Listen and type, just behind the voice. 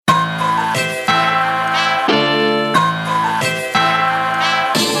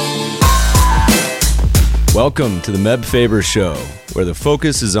Welcome to the Meb Faber Show, where the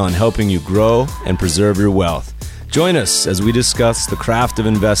focus is on helping you grow and preserve your wealth. Join us as we discuss the craft of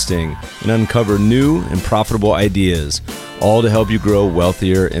investing and uncover new and profitable ideas, all to help you grow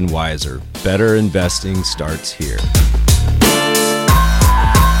wealthier and wiser. Better investing starts here.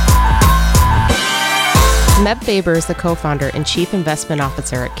 Meb Faber is the co-founder and chief investment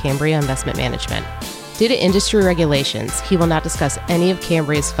officer at Cambria Investment Management. Due to industry regulations, he will not discuss any of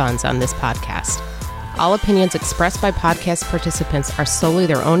Cambria's funds on this podcast. All opinions expressed by podcast participants are solely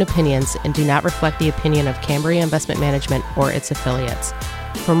their own opinions and do not reflect the opinion of Cambria Investment Management or its affiliates.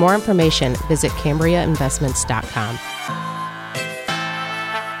 For more information, visit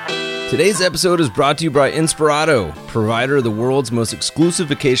CambriaInvestments.com. Today's episode is brought to you by Inspirato, provider of the world's most exclusive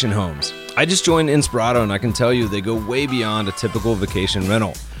vacation homes. I just joined Inspirato and I can tell you they go way beyond a typical vacation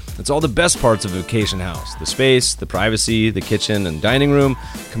rental. It's all the best parts of a vacation house: the space, the privacy, the kitchen and dining room,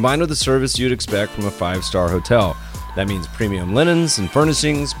 combined with the service you'd expect from a 5-star hotel. That means premium linens and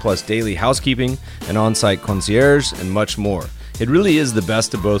furnishings, plus daily housekeeping, an on-site concierge, and much more. It really is the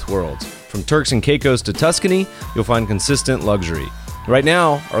best of both worlds. From Turks and Caicos to Tuscany, you'll find consistent luxury. Right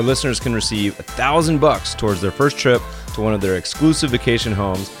now, our listeners can receive $1,000 towards their first trip to one of their exclusive vacation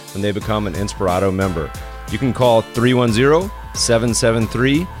homes when they become an Inspirato member. You can call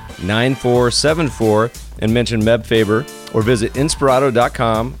 310-773-9474 and mention Meb Faber, or visit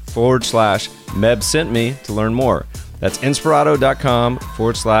inspirato.com/Meb sent me to learn more. That's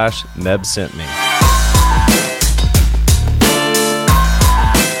inspirato.com/Meb sent me.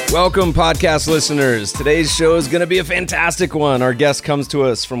 Welcome, podcast listeners. Today's show is going to be a fantastic one. Our guest comes to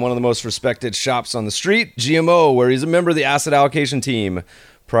us from one of the most respected shops on the street, GMO, where he's a member of the asset allocation team.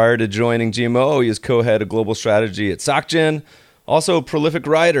 Prior to joining GMO, he is co-head of global strategy at SocGen. Also a prolific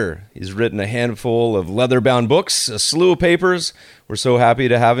writer. He's written a handful of leather-bound books, a slew of papers. We're so happy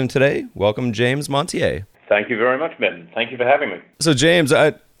to have him today. Welcome, James Montier. Thank you very much, Ben. Thank you for having me. So, James,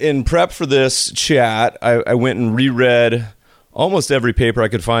 in prep for this chat, I went and reread almost every paper I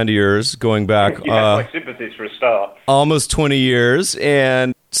could find of yours, going back my sympathies for a start. Almost 20 years,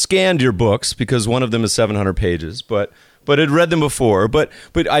 and scanned your books because one of them is 700 pages, but I'd read them before. But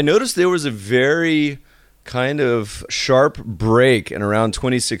I noticed there was a very kind of sharp break in around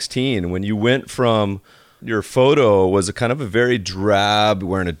 2016 when you went from your photo was a kind of a very drab,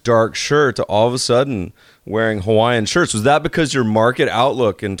 wearing a dark shirt, to all of a sudden wearing Hawaiian shirts. Was that because your market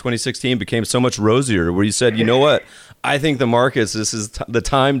outlook in 2016 became so much rosier, where you said, you know what, I think the markets, this is the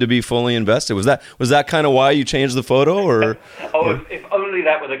time to be fully invested? Was that kind of why you changed the photo? Or if only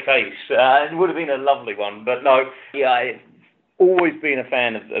that were the case. It would have been a lovely one. But no, yeah, I've always been a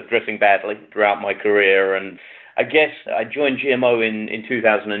fan of dressing badly throughout my career. And I guess I joined GMO in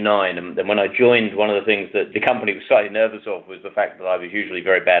 2009. And when I joined, one of the things that the company was slightly nervous of was the fact that I was usually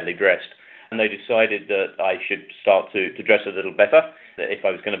very badly dressed. And they decided that I should start to dress a little better. That if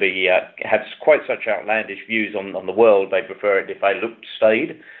I was going to be have quite such outlandish views on the world, they prefer it if I looked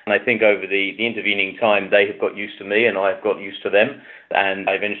staid. And I think over the intervening time, they have got used to me and I have got used to them. And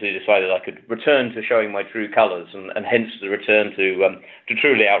I eventually decided I could return to showing my true colours, and hence the return to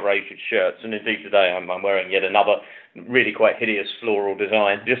truly outrageous shirts. And indeed today I'm wearing yet another really quite hideous floral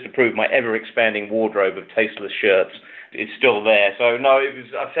design, just to prove my ever-expanding wardrobe of tasteless shirts. It's still there. So no, it was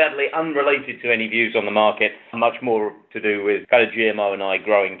sadly unrelated to any views on the market, much more to do with kind of GMO and I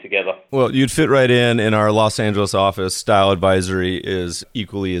growing together. Well, you'd fit right in our Los Angeles office. Style advisory is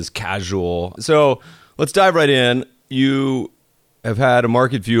equally as casual. So let's dive right in. You have had a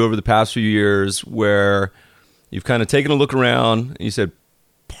market view over the past few years where you've kind of taken a look around and you said,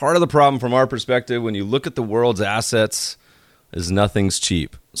 part of the problem from our perspective, when you look at the world's assets, is nothing's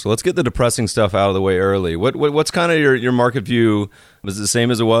cheap. So let's get the depressing stuff out of the way early. What's kind of your market view? Is it the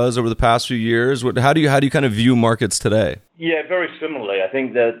same as it was over the past few years? How do you kind of view markets today? Yeah, very similarly. I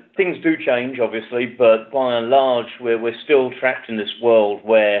think that things do change, obviously, but by and large, we're still trapped in this world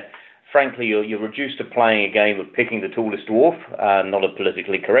where, frankly, you're reduced to playing a game of picking the tallest dwarf. Not a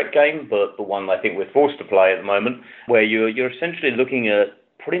politically correct game, but the one I think we're forced to play at the moment, where you're essentially looking at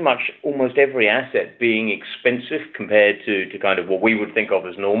pretty much almost every asset being expensive compared to kind of what we would think of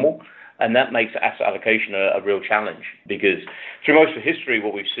as normal. And that makes asset allocation a real challenge, because through most of history,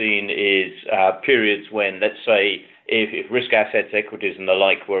 what we've seen is periods when, let's say, if risk assets, equities and the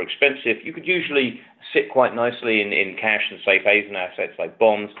like were expensive, you could usually sit quite nicely in cash and safe haven assets like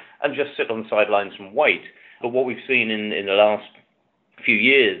bonds and just sit on the sidelines and wait. But what we've seen in the last few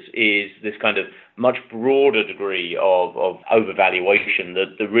years is this kind of much broader degree of overvaluation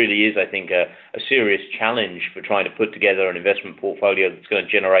that really is, I think, a serious challenge for trying to put together an investment portfolio that's going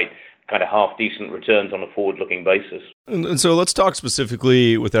to generate kind of half-decent returns on a forward-looking basis. And so let's talk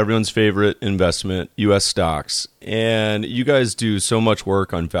specifically with everyone's favorite investment, U.S. stocks. And you guys do so much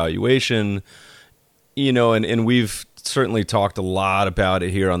work on valuation, and we've certainly talked a lot about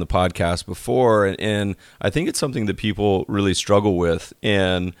it here on the podcast before. And I think it's something that people really struggle with.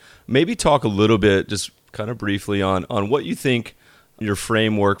 And maybe talk a little bit, just kind of briefly, on what you think your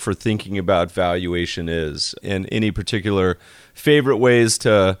framework for thinking about valuation is, and any particular favorite ways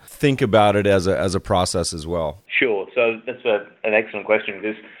to think about it as a process as well. Sure. So that's an excellent question,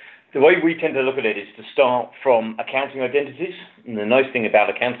 because the way we tend to look at it is to start from accounting identities. And the nice thing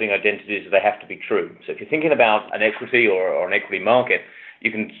about accounting identities is they have to be true. So if you're thinking about an equity or an equity market, you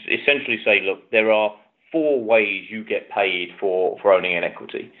can essentially say, look, there are 4 ways you get paid for owning an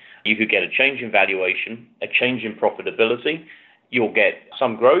equity. You could get a change in valuation, a change in profitability, you'll get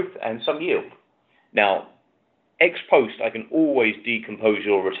some growth and some yield. Now, ex post, I can always decompose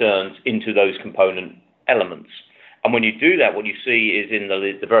your returns into those component elements. And when you do that, what you see is in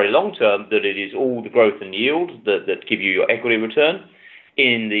the very long term that it is all the growth and yield that give you your equity return.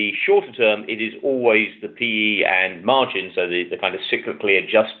 In the shorter term, it is always the PE and margin, so the kind of cyclically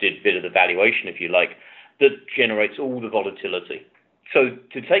adjusted bit of the valuation, if you like, that generates all the volatility. So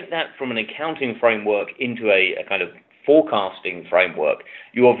to take that from an accounting framework into a kind of forecasting framework,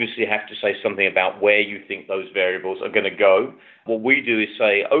 you obviously have to say something about where you think those variables are going to go. What we do is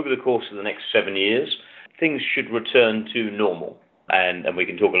say, over the course of the next 7 years, things should return to normal. And we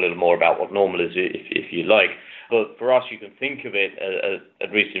can talk a little more about what normal is if you like. But for us, you can think of it,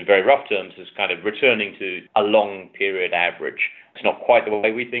 at least in very rough terms, as kind of returning to a long period average. It's not quite the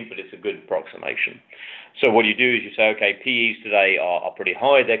way we think, but it's a good approximation. So what you do is you say, okay, PEs today are pretty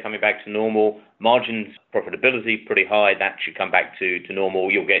high. They're coming back to normal. Margins, profitability, pretty high. That should come back to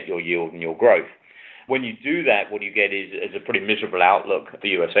normal. You'll get your yield and your growth. When you do that, what you get is a pretty miserable outlook for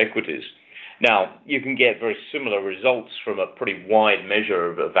U.S. equities. Now, you can get very similar results from a pretty wide measure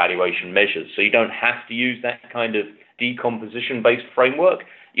of valuation measures. So you don't have to use that kind of decomposition-based framework.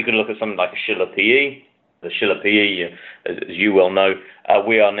 You can look at something like a Shiller PE. The Shiller PE, as you well know,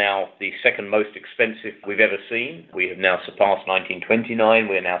 we are now the second most expensive we've ever seen. We have now surpassed 1929.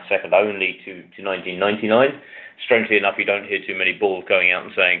 We are now second only to 1999. Strangely enough, you don't hear too many bulls going out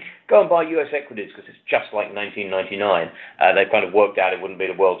and saying, go and buy US equities because it's just like 1999. They've kind of worked out it wouldn't be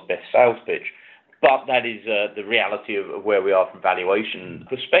the world's best sales pitch. But that is the reality of where we are from valuation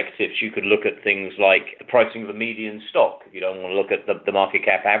perspectives. You could look at things like the pricing of a median stock. If you don't want to look at the market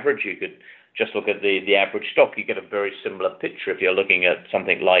cap average, you could just look at the average stock. You get a very similar picture. If you're looking at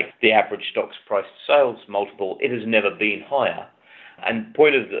something like the average stock's price to sales multiple, it has never been higher. And the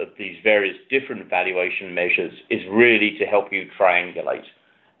point of these various different valuation measures is really to help you triangulate.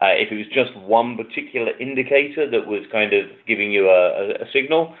 If it was just one particular indicator that was kind of giving you a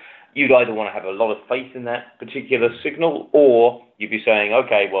signal, you'd either want to have a lot of faith in that particular signal, or you'd be saying,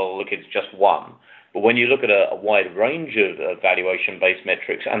 okay, well, look, it's just one. But when you look at a wide range of valuation-based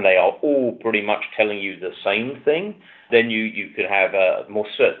metrics, and they are all pretty much telling you the same thing, then you could have more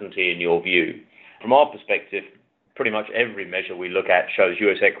certainty in your view. From our perspective, pretty much every measure we look at shows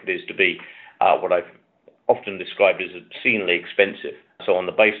U.S. equities to be what I've often described as obscenely expensive. So on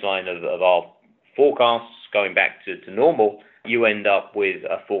the baseline of our forecasts going back to normal, you end up with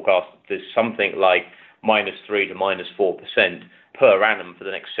a forecast that's something like -3 to -4% per annum for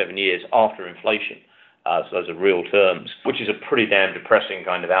the next 7 years after inflation. So those are real terms, which is a pretty damn depressing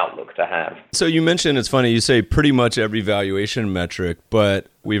kind of outlook to have. So you mentioned, it's funny, you say pretty much every valuation metric, but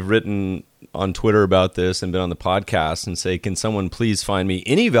we've written on Twitter about this and been on the podcast and say, can someone please find me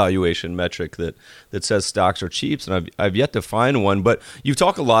any valuation metric that says stocks are cheap? And I've yet to find one, but you've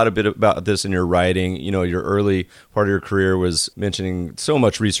talked a lot about this in your writing. You know, your early part of your career was mentioning so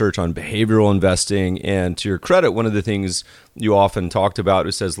much research on behavioral investing. And to your credit, one of the things you often talked about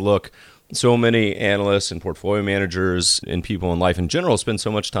is says, look, so many analysts and portfolio managers and people in life in general spend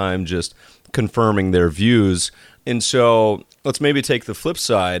so much time just confirming their views. And so let's maybe take the flip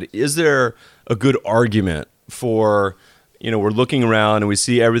side. Is there a good argument for, we're looking around and we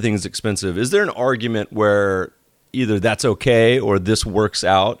see everything's expensive. Is there an argument where either that's okay or this works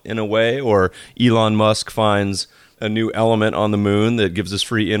out in a way, or Elon Musk finds a new element on the moon that gives us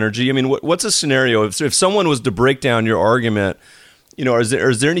free energy? I mean, what's a scenario if someone was to break down your argument? Is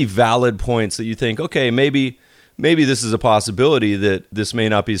there any valid points that you think, okay, maybe this is a possibility that this may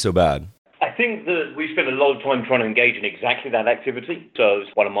not be so bad? I think that we spend a lot of time trying to engage in exactly that activity. So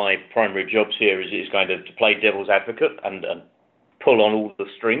one of my primary jobs here is kind of to play devil's advocate and pull on all the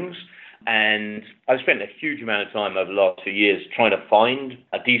strings. And I've spent a huge amount of time over the last 2 years trying to find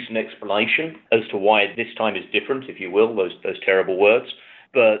a decent explanation as to why this time is different, if you will, those terrible words.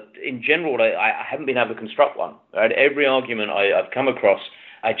 But in general, I haven't been able to construct one. Right? Every argument I've come across,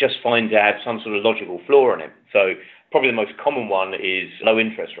 I just find to have some sort of logical flaw in it. So probably the most common one is low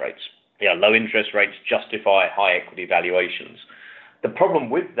interest rates. Yeah, low interest rates justify high equity valuations. The problem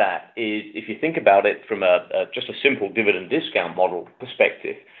with that is, if you think about it from just a simple dividend discount model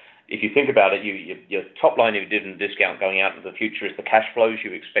perspective, if you think about it, your top line of your dividend discount going out into the future is the cash flows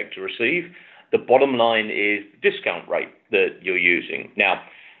you expect to receive. The bottom line is the discount rate that you're using. Now,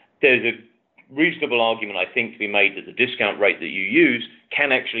 there's a reasonable argument, I think, to be made that the discount rate that you use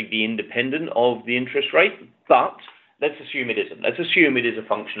can actually be independent of the interest rate, but let's assume it isn't. Let's assume it is a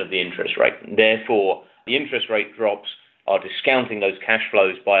function of the interest rate. And therefore, the interest rate drops are discounting those cash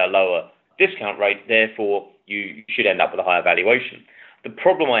flows by a lower discount rate. Therefore, you should end up with a higher valuation. The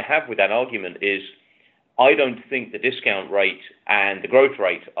problem I have with that argument is I don't think the discount rate and the growth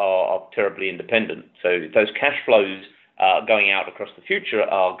rate are terribly independent. So those cash flows going out across the future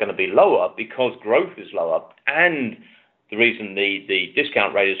are going to be lower because growth is lower. And the reason the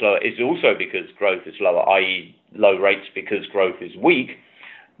discount rate is lower is also because growth is lower, i.e. low rates because growth is weak.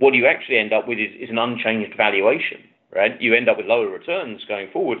 What you actually end up with is an unchanged valuation, right? You end up with lower returns going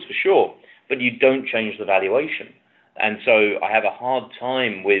forwards for sure, but you don't change the valuation. And so I have a hard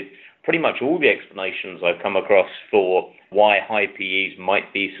time with pretty much all the explanations I've come across for why high PEs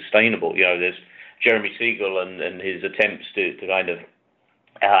might be sustainable. You know, there's Jeremy Siegel and his attempts to kind of,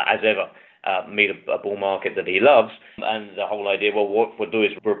 as ever, meet a bull market that he loves. And the whole idea, well, what we'll do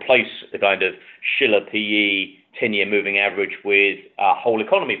is replace the kind of Schiller PE 10-year moving average with whole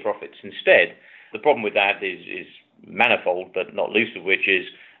economy profits instead. The problem with that is manifold, but not least of which is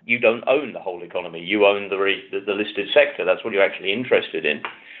you don't own the whole economy. You own the listed sector. That's what you're actually interested in.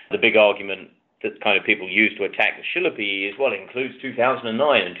 The big argument that kind of people use to attack the Schiller PE is, well, it includes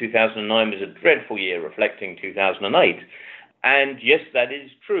 2009, and 2009 was a dreadful year reflecting 2008. And yes, that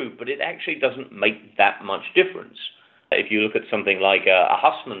is true, but it actually doesn't make that much difference. If you look at something like a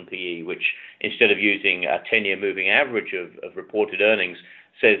Hussman PE, which instead of using a 10-year moving average of reported earnings,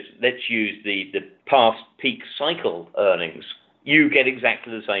 says let's use the past peak cycle earnings, you get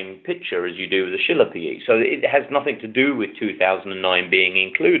exactly the same picture as you do with the Schiller PE. So it has nothing to do with 2009 being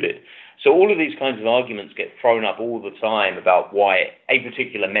included. So all of these kinds of arguments get thrown up all the time about why a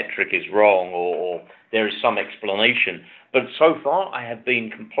particular metric is wrong or there is some explanation. But so far, I have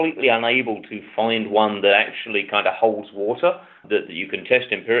been completely unable to find one that actually kind of holds water, that you can test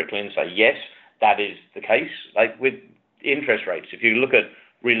empirically and say, yes, that is the case. Like with interest rates, if you look at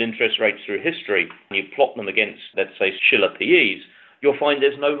real interest rates through history and you plot them against, let's say, Schiller PEs, you'll find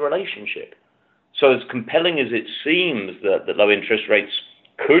there's no relationship. So as compelling as it seems that low interest rates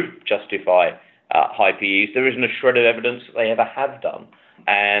could justify high PEs, there isn't a shred of evidence that they ever have done.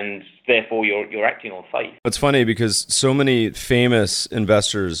 And therefore, you're acting on faith. It's funny because so many famous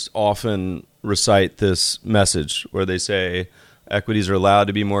investors often recite this message where they say equities are allowed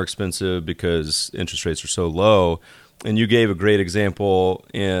to be more expensive because interest rates are so low. And you gave a great example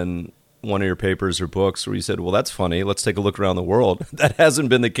in one of your papers or books where you said, well, that's funny. Let's take a look around the world. That hasn't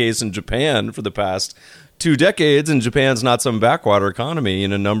been the case in Japan for the past 2 decades, and Japan's not some backwater economy,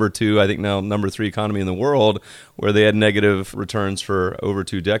 number 2, I think now number 3 economy in the world, where they had negative returns for over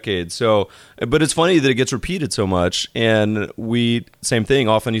 2 decades. So, but it's funny that it gets repeated so much, and we, same thing,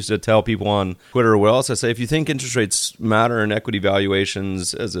 often used to tell people on Twitter or what else, I say, if you think interest rates matter in equity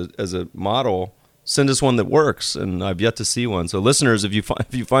valuations as a model, send us one that works, and I've yet to see one. So listeners, if you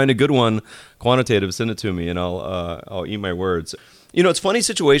find a good one, quantitative, send it to me, and I'll eat my words. It's a funny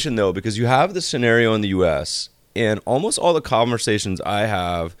situation, though, because you have this scenario in the U.S., and almost all the conversations I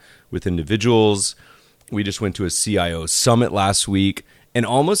have with individuals, we just went to a CIO summit last week, and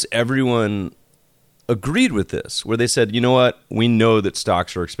almost everyone agreed with this, where they said, you know what, we know that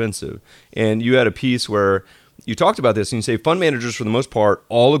stocks are expensive. And you had a piece where you talked about this, and you say fund managers, for the most part,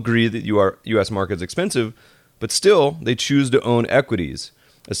 all agree that U.S. market is expensive, but still, they choose to own equities.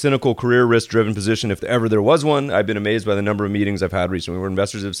 A cynical, career risk-driven position, if ever there was one. I've been amazed by the number of meetings I've had recently where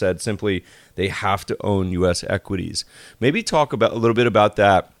investors have said simply they have to own U.S. equities. Maybe talk a little bit about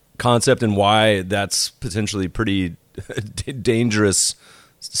that concept and why that's potentially pretty dangerous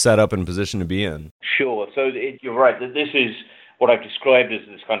setup and position to be in. Sure. So you're right. This is what I've described as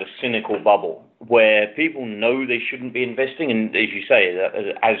this kind of cynical bubble where people know they shouldn't be investing. And as you say,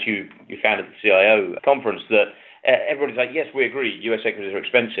 as you found at the CIO conference, that everybody's like, yes, we agree, U.S. equities are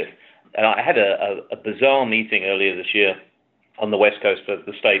expensive. And I had a bizarre meeting earlier this year on the West Coast of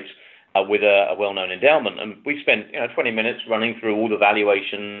the States with a well-known endowment. And we spent 20 minutes running through all the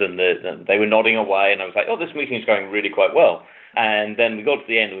valuations, and they were nodding away. And I was like, oh, this meeting's going really quite well. And then we got to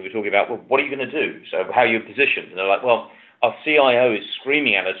the end, and we were talking about, well, what are you going to do? So how are you positioned? And they're like, well, our CIO is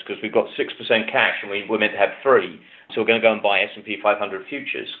screaming at us because we've got 6% cash and we're meant to have 3%, so we're going to go and buy S&P 500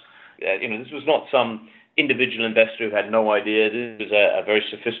 futures. This was not some individual investor who had no idea. This was a very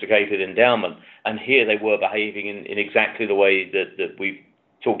sophisticated endowment, and here they were behaving in exactly the way that we've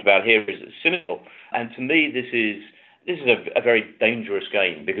talked about here, is cynical. And to me, this is a very dangerous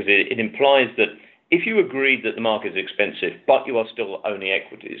game, because it implies that if you agree that the market is expensive, but you are still owning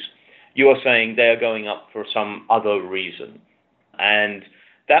equities, you are saying they are going up for some other reason. And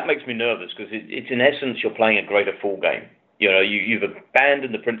that makes me nervous, because it's in essence, you're playing a greater fool game. You've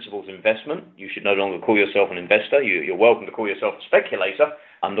abandoned the principles of investment. You should no longer call yourself an investor. You're welcome to call yourself a speculator.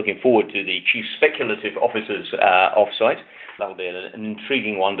 I'm looking forward to the chief speculative officer's offsite. That'll be an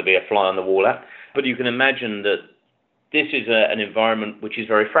intriguing one to be a fly on the wall at. But you can imagine that this is an environment which is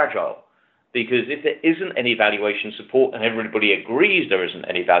very fragile, because if there isn't any valuation support, and everybody agrees there isn't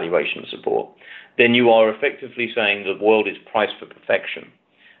any valuation support, then you are effectively saying the world is priced for perfection.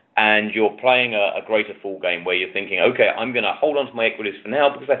 And you're playing a greater fool game where you're thinking, okay, I'm going to hold on to my equities for now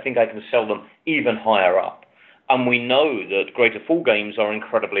because I think I can sell them even higher up. And we know that greater fool games are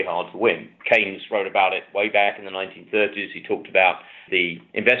incredibly hard to win. Keynes wrote about it way back in the 1930s. He talked about the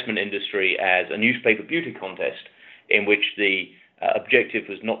investment industry as a newspaper beauty contest in which the objective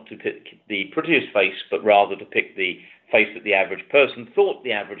was not to pick the prettiest face, but rather to pick the face that the average person thought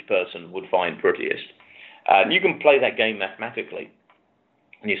the average person would find prettiest. You can play that game mathematically.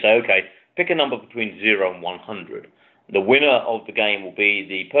 And you say, okay, pick a number between 0 and 100. The winner of the game will be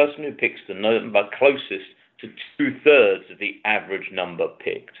the person who picks the number closest to 2/3 of the average number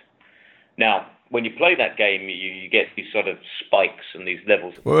picked. Now, when you play that game, you get these sort of spikes and these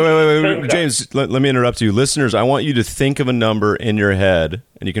levels. Wait. James, let me interrupt you. Listeners, I want you to think of a number in your head,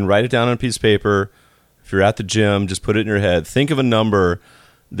 and you can write it down on a piece of paper. If you're at the gym, just put it in your head. Think of a number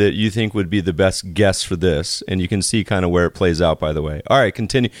that you think would be the best guess for this, and you can see kind of where it plays out, by the way. All right,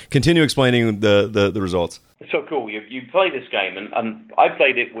 continue explaining the results. So cool. You play this game, and I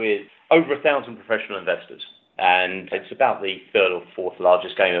played it with over 1,000 professional investors, and it's about the third or fourth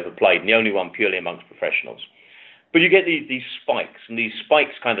largest game ever played, and the only one purely amongst professionals. But you get these spikes, and these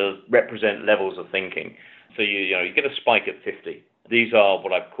spikes kind of represent levels of thinking. So you get a spike at 50. These are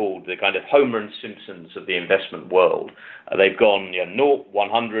what I've called the kind of Homer and Simpsons of the investment world. They've gone 0,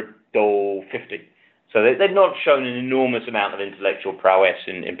 100, 50. So they've not shown an enormous amount of intellectual prowess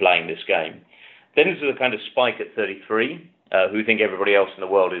in playing this game. Then there's a kind of spike at 33, who think everybody else in the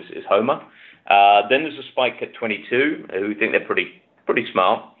world is Homer. Then there's a spike at 22, who think they're pretty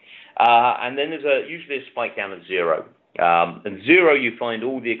smart. And then there's usually a spike down at 0. And 0, you find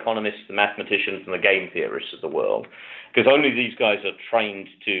all the economists, the mathematicians, and the game theorists of the world, because only these guys are trained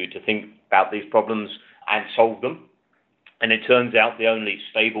to think about these problems and solve them. And it turns out the only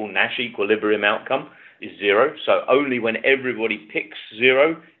stable Nash equilibrium outcome is 0. So only when everybody picks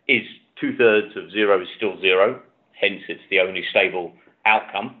 0 is 2/3 of 0 is still 0. Hence, it's the only stable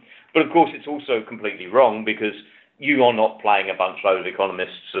outcome. But of course, it's also completely wrong, because you are not playing a bunch load of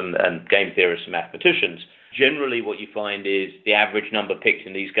economists and game theorists and mathematicians. Generally, what you find is the average number picked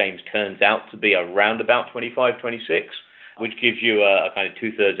in these games turns out to be around about 25, 26, which gives you a kind of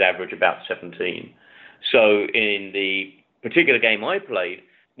 2/3 average about 17. So in the particular game I played,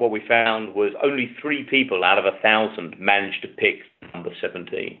 what we found was only 3 people out of 1,000 managed to pick number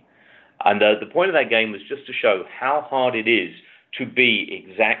 17. And the point of that game was just to show how hard it is to be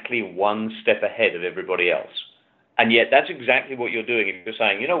exactly one step ahead of everybody else. And yet that's exactly what you're doing. If you're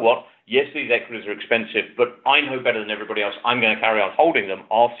saying, you know what, yes, these equities are expensive, but I know better than everybody else. I'm going to carry on holding them.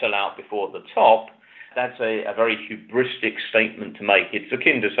 I'll sell out before the top. That's a very hubristic statement to make. It's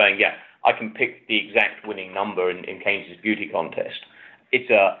akin to saying, yeah, I can pick the exact winning number in Keynes' beauty contest. It's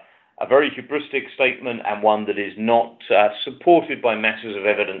a very hubristic statement, and one that is not supported by masses of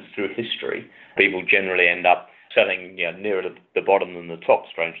evidence through history. People generally end up selling nearer the bottom than the top,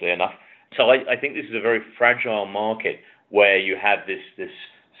 strangely enough. So I think this is a very fragile market where you have this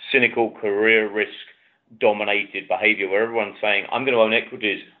cynical career risk dominated behavior where everyone's saying, I'm going to own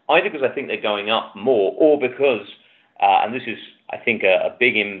equities either because I think they're going up more, or because, and this is, I think, a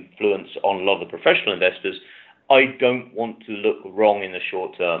big influence on a lot of the professional investors, I don't want to look wrong in the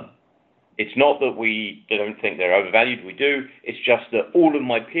short term. It's not that they don't think they're overvalued, we do. It's just that all of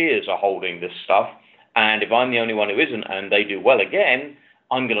my peers are holding this stuff, and if I'm the only one who isn't and they do well again,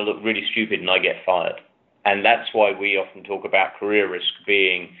 I'm going to look really stupid and I get fired. And that's why we often talk about career risk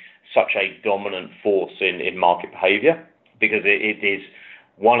being such a dominant force in market behavior, because it is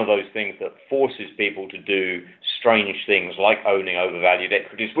one of those things that forces people to do strange things like owning overvalued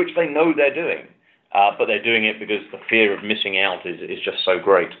equities, which they know they're doing. but they're doing it because the fear of missing out is just so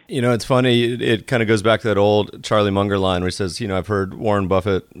great. It's funny. It kind of goes back to that old Charlie Munger line where he says, I've heard Warren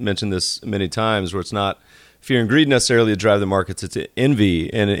Buffett mention this many times, where it's not fear and greed necessarily to drive the markets, it's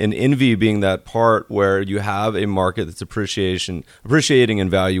envy. And envy being that part where you have a market that's appreciating in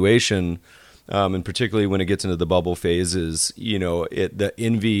valuation, and particularly when it gets into the bubble phases, the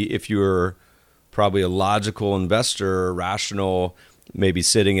envy, if you're probably a logical investor, rational, maybe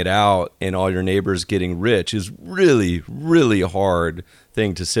sitting it out and all your neighbors getting rich, is really, really a hard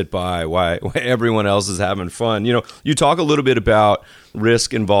thing to sit by while everyone else is having fun. You talk a little bit about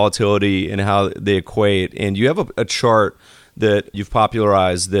risk and volatility and how they equate, and you have a chart that you've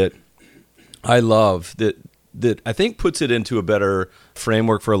popularized that I love that I think puts it into a better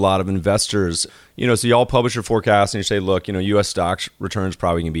framework for a lot of investors. So y'all publish your forecast and you say, look, U.S. stocks returns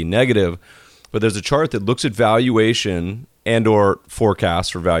probably going to be negative, but there's a chart that looks at valuation and or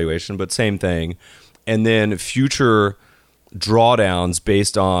forecast for valuation, but same thing, and then future drawdowns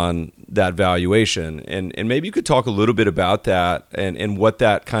based on that valuation. And maybe you could talk a little bit about that and what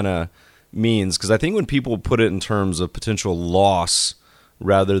that kind of means, because I think when people put it in terms of potential loss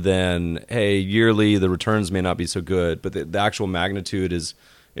rather than, hey, yearly the returns may not be so good, but the actual magnitude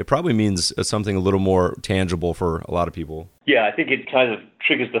it probably means something a little more tangible for a lot of people. Yeah, I think it kind of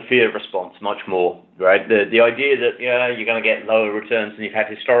triggers the fear response much more, right? The idea that you're going to get lower returns than you've had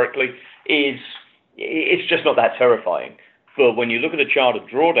historically it's just not that terrifying. But when you look at a chart of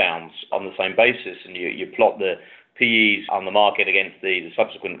drawdowns on the same basis and you plot the PEs on the market against the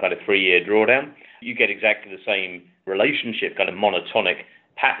subsequent kind of 3-year drawdown, you get exactly the same relationship, kind of monotonic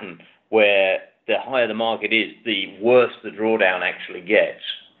pattern, where the higher the market is, the worse the drawdown actually gets.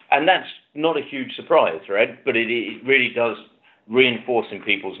 And that's not a huge surprise, right? But it really does reinforce in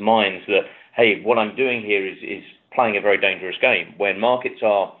people's minds that, hey, what I'm doing here is playing a very dangerous game. When markets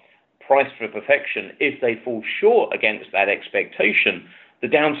are priced for perfection, if they fall short against that expectation, the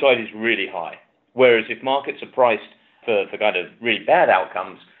downside is really high. Whereas if markets are priced for kind of really bad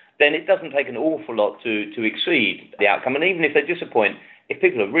outcomes, then it doesn't take an awful lot to exceed the outcome. And even if they disappoint, if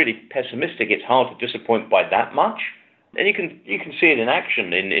people are really pessimistic, it's hard to disappoint by that much. And you can see it in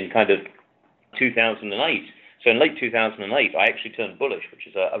action in kind of 2008. So in late 2008, I actually turned bullish, which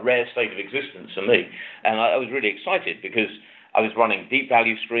is a rare state of existence for me. And I was really excited because I was running deep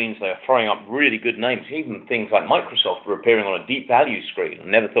value screens. They were throwing up really good names. Even things like Microsoft were appearing on a deep value screen. I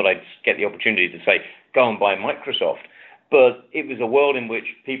never thought I'd get the opportunity to say, go and buy Microsoft. But it was a world in which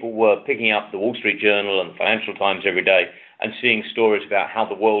people were picking up the Wall Street Journal and the Financial Times every day and seeing stories about how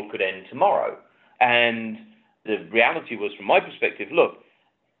the world could end tomorrow. And the reality was, from my perspective, look,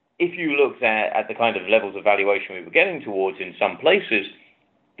 if you looked at the kind of levels of valuation we were getting towards in some places,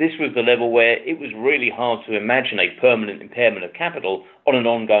 this was the level where it was really hard to imagine a permanent impairment of capital on an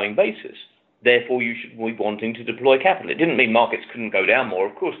ongoing basis. Therefore, you should be wanting to deploy capital. It didn't mean markets couldn't go down more.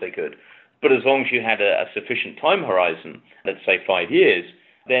 Of course they could. But as long as you had a sufficient time horizon, let's say 5 years,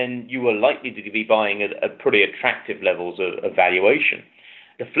 then you were likely to be buying at pretty attractive levels of valuation.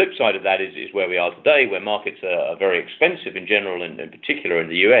 The flip side of that is where we are today, where markets are very expensive in general, and in particular in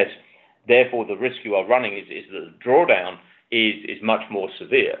the US. Therefore, the risk you are running is that the drawdown is much more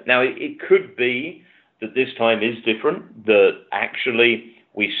severe. Now, it could be that this time is different, that actually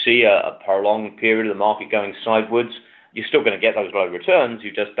we see a prolonged period of the market going sideways. You're still going to get those low returns,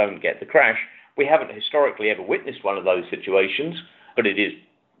 you just don't get the crash. We haven't historically ever witnessed one of those situations, but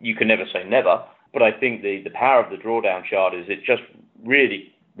you can never say never. But I think the power of the drawdown chart is it just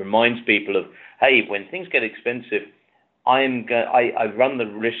really reminds people of, hey, when things get expensive, I run the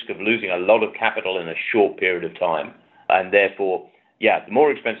risk of losing a lot of capital in a short period of time. And therefore, the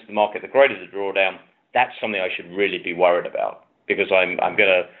more expensive the market, the greater the drawdown. That's something I should really be worried about, because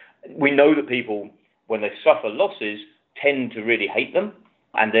we know that people, when they suffer losses, tend to really hate them,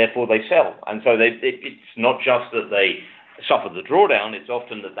 and therefore they sell. And so it's not just that they suffer the drawdown, it's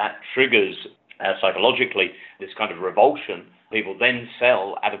often that triggers psychologically this kind of revulsion. People then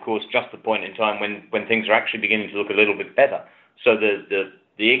sell at, of course, just the point in time when things are actually beginning to look a little bit better. So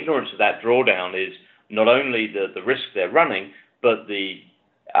the ignorance of that drawdown is not only the risk they're running, but the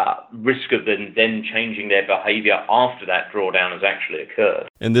risk of them then changing their behavior after that drawdown has actually occurred.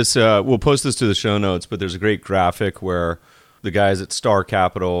 And this, we'll post this to the show notes, but there's a great graphic where the guys at Star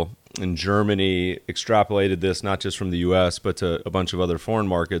Capital in Germany extrapolated this not just from the US, but to a bunch of other foreign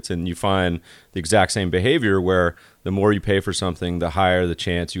markets. And you find the exact same behavior where the more you pay for something, the higher the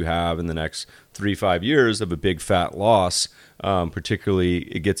chance you have in the next 3-5 years of a big fat loss. Particularly,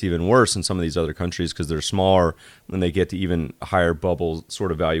 it gets even worse in some of these other countries because they're smaller and they get to even higher bubble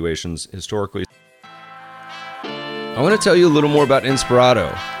sort of valuations historically. I want to tell you a little more about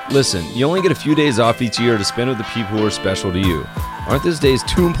Inspirato. Listen, you only get a few days off each year to spend with the people who are special to you. Aren't those days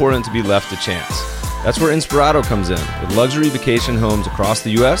too important to be left to chance? That's where Inspirato comes in, with luxury vacation homes across the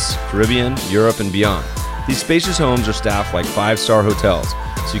U.S., Caribbean, Europe, and beyond. These spacious homes are staffed like 5-star hotels,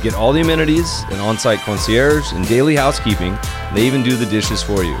 so you get all the amenities, an on-site concierge, and daily housekeeping, and they even do the dishes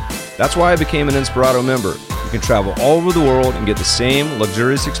for you. That's why I became an Inspirato member. You can travel all over the world and get the same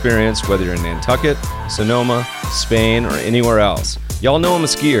luxurious experience whether you're in Nantucket, Sonoma, Spain, or anywhere else. Y'all know I'm a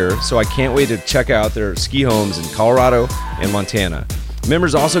skier, so I can't wait to check out their ski homes in Colorado and Montana.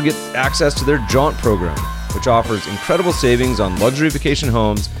 Members also get access to their Jaunt program, which offers incredible savings on luxury vacation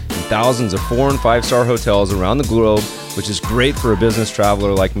homes and thousands of 4- and 5-star hotels around the globe, which is great for a business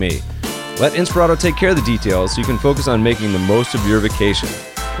traveler like me. Let Inspirato take care of the details so you can focus on making the most of your vacation.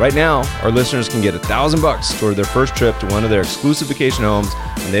 Right now, our listeners can get $1,000 toward their first trip to one of their exclusive vacation homes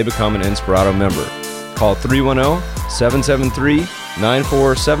when they become an Inspirato member. Call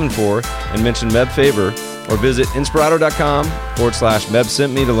 310-773-9474 and mention Meb Faber, or visit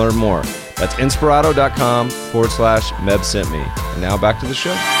Inspirato.com/MebSentMe to learn more. That's Inspirato.com/MebSentMe. And now back to the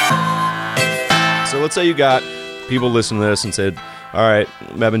show. So let's say you got people listening to this and said, all right,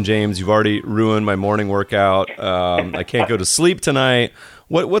 Meb and James, you've already ruined my morning workout. I can't go to sleep tonight.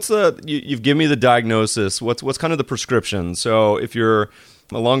 What's you've given me the diagnosis. What's kind of the prescription? So if you're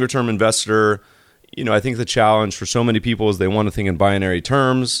a longer term investor, I think the challenge for so many people is they want to think in binary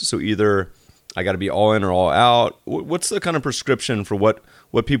terms. So either I got to be all in or all out. What's the kind of prescription for what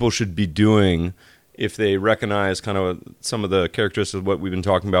people should be doing if they recognize kind of some of the characteristics of what we've been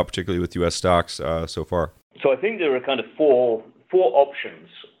talking about, particularly with U.S. stocks so far? So I think there are kind of four options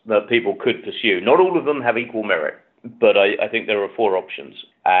that people could pursue. Not all of them have equal merit, but I think there are 4 options.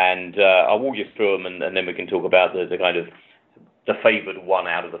 And I'll walk you through them, and then we can talk about the kind of the favored one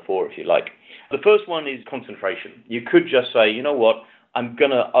out of the 4, if you like. The first one is concentration. You could just say, you know what, I'm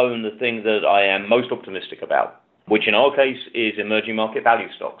going to own the thing that I am most optimistic about, which in our case is emerging market value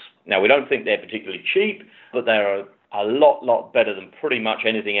stocks. Now, we don't think they're particularly cheap, but they're a lot better than pretty much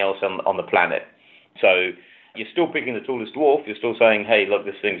anything else on the planet. So you're still picking the tallest dwarf. You're still saying, hey, look,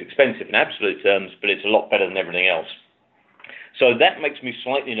 this thing's expensive in absolute terms, but it's a lot better than everything else. So that makes me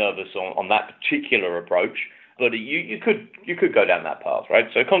slightly nervous on that particular approach. But you could go down that path,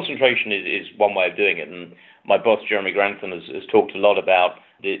 right? So concentration is one way of doing it. And my boss, Jeremy Grantham, has talked a lot about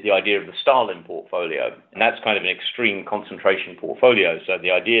the idea of the Stalin portfolio. And that's kind of an extreme concentration portfolio. So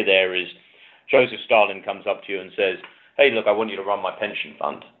the idea there is Joseph Stalin comes up to you and says, hey, look, I want you to run my pension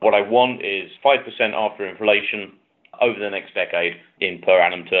fund. What I want is 5% after inflation over the next decade in per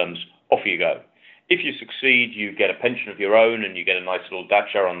annum terms. Off you go. If you succeed, you get a pension of your own and you get a nice little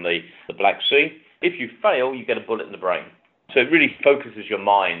dacha on the Black Sea. If you fail, you get a bullet in the brain. So it really focuses your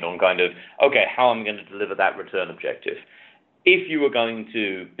mind on kind of, okay, how am I going to deliver that return objective? If you were going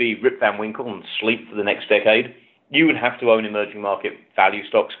to be Rip Van Winkle and sleep for the next decade, you would have to own emerging market value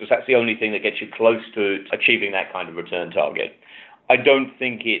stocks because that's the only thing that gets you close to achieving that kind of return target. I don't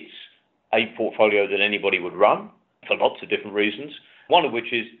think it's a portfolio that anybody would run for lots of different reasons, one of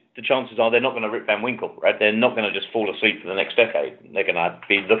which is the chances are they're not going to Rip Van Winkle, right? They're not going to just fall asleep for the next decade. They're going to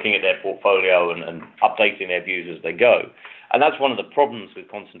be looking at their portfolio and updating their views as they go. And that's one of the problems with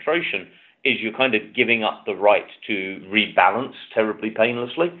concentration is you're kind of giving up the right to rebalance terribly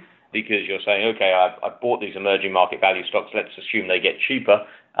painlessly because you're saying, okay, I've bought these emerging market value stocks. Let's assume they get cheaper,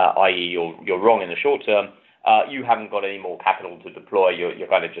 i.e. you're wrong in the short term. You haven't got any more capital to deploy. You're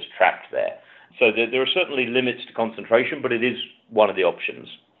kind of just trapped there. So there are certainly limits to concentration, but it is one of the options.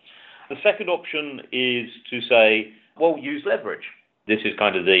 The second option is to say, well, use leverage. This is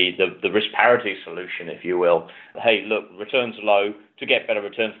kind of the risk parity solution, if you will. Hey, look, returns are low. To get better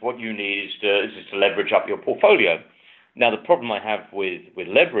returns, what you need is to leverage up your portfolio. Now, the problem I have with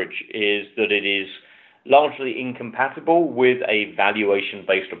leverage is that it is largely incompatible with a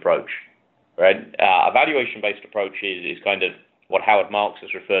valuation-based approach. Right? A valuation-based approach is kind of what Howard Marks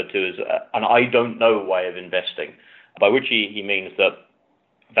has referred to as an I don't know way of investing, by which he means that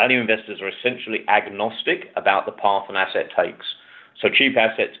value investors are essentially agnostic about the path an asset takes. So cheap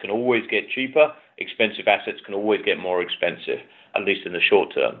assets can always get cheaper, expensive assets can always get more expensive, at least in the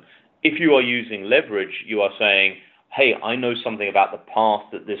short term. If you are using leverage, you are saying, hey, I know something about the path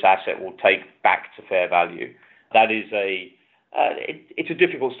that this asset will take back to fair value. That is it's a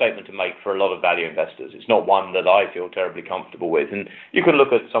difficult statement to make for a lot of value investors. It's not one that I feel terribly comfortable with. And you can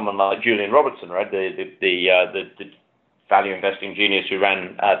look at someone like Julian Robertson, right, the value investing genius who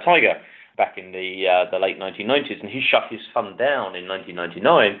ran Tiger back in the late 1990s, and he shut his fund down in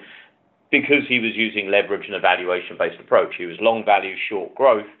 1999 because he was using leverage and a valuation-based approach. He was long value, short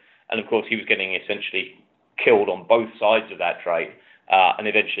growth, and of course he was getting essentially killed on both sides of that trade And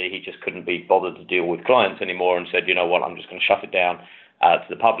eventually he just couldn't be bothered to deal with clients anymore and said, you know what, I'm just going to shut it down to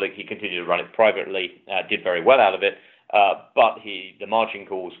the public. He continued to run it privately, did very well out of it, but the margin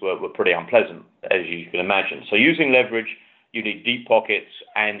calls were pretty unpleasant, as you can imagine. So using leverage, you need deep pockets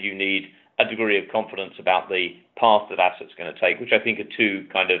and you need a degree of confidence about the path that assets are going to take, which I think are two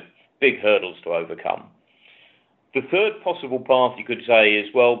kind of big hurdles to overcome. The third possible path you could say is,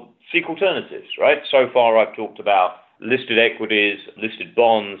 well, seek alternatives, right? So far I've talked about listed equities, listed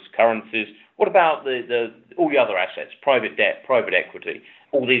bonds, currencies. What about all the other assets, private debt, private equity,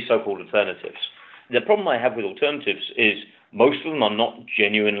 all these so-called alternatives? The problem I have with alternatives is most of them are not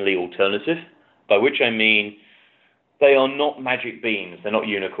genuinely alternative, by which I mean they are not magic beans, they're not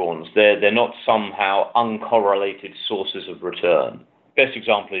unicorns, they're not somehow uncorrelated sources of return. Best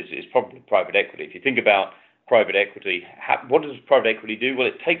example is probably private equity. If you think about private equity, what does private equity do? Well,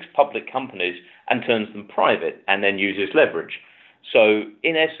 it takes public companies and turns them private and then uses leverage. So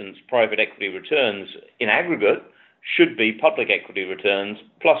in essence, private equity returns in aggregate should be public equity returns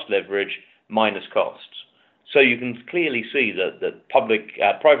plus leverage minus costs. So you can clearly see that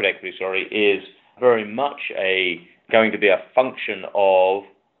private equity, is very much going to be a function of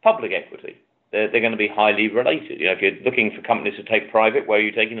public equity. They're going to be highly related. If you're looking for companies to take private, where are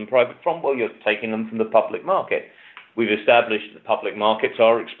you taking them private from? Well, you're taking them from the public market. We've established that public markets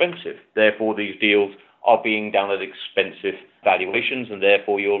are expensive. Therefore, these deals are being done at expensive valuations, and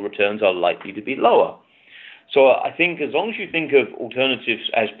therefore your returns are likely to be lower. So I think as long as you think of alternatives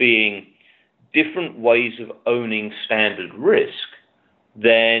as being different ways of owning standard risk,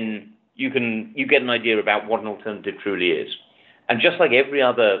 then you get an idea about what an alternative truly is. And just like every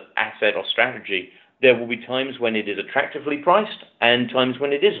other asset or strategy, there will be times when it is attractively priced and times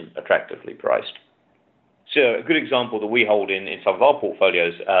when it isn't attractively priced. So a good example that we hold in some of our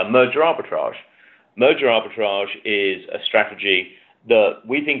portfolios, merger arbitrage. Merger arbitrage is a strategy that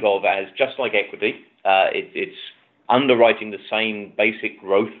we think of as just like equity. It's underwriting the same basic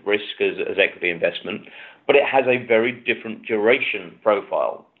growth risk as equity investment, but it has a very different duration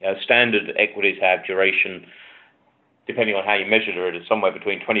profile. Standard equities have duration, depending on how you measure it, is somewhere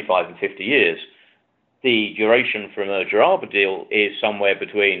between 25 and 50 years. The duration for a merger arb deal is somewhere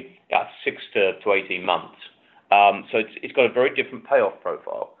between 6 to 18 months. So it's got a very different payoff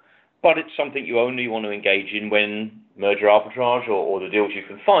profile. But it's something you only want to engage in when merger arbitrage or the deals you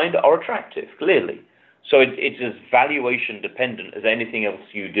can find are attractive, clearly. So it's as valuation dependent as anything else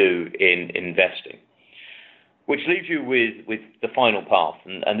you do in investing. Which leaves you with the final path.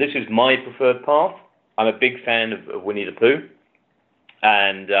 And this is my preferred path. I'm a big fan of Winnie the Pooh,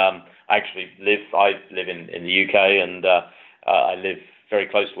 and I live in the UK, and I live very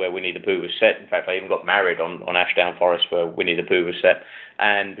close to where Winnie the Pooh was set. In fact, I even got married on Ashdown Forest where Winnie the Pooh was set,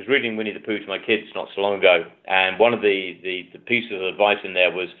 and was reading Winnie the Pooh to my kids not so long ago. And one of the pieces of advice in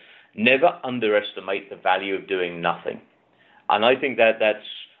there was never underestimate the value of doing nothing. And I think that's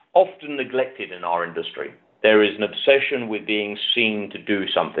often neglected in our industry. There is an obsession with being seen to do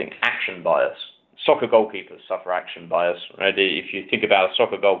something, action bias. Soccer goalkeepers suffer action bias. Right? If you think about a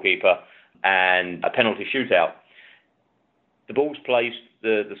soccer goalkeeper and a penalty shootout, the ball's placed,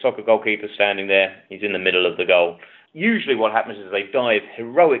 the soccer goalkeeper standing there, he's in the middle of the goal. Usually what happens is they dive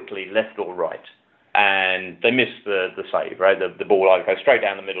heroically left or right, and they miss the save, right? The ball either goes straight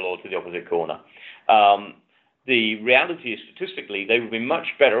down the middle or to the opposite corner. The reality is, statistically, they would be much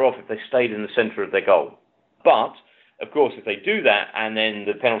better off if they stayed in the center of their goal. But of course, if they do that and then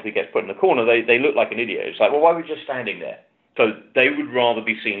the penalty gets put in the corner, they look like an idiot. It's like, well, why were you just standing there? So they would rather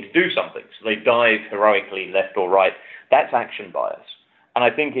be seen to do something. So they dive heroically left or right. That's action bias. And I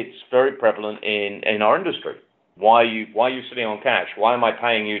think it's very prevalent in our industry. Why are you sitting on cash? Why am I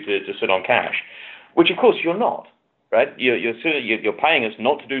paying you to sit on cash? Which, of course, you're not, right? You're paying us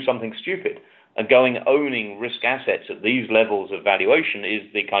not to do something stupid. And owning risk assets at these levels of valuation is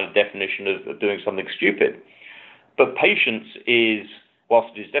the kind of definition of doing something stupid. But patience is,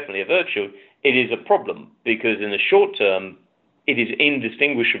 whilst it is definitely a virtue, it is a problem, because in the short term, it is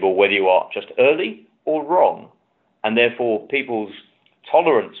indistinguishable whether you are just early or wrong. And therefore, people's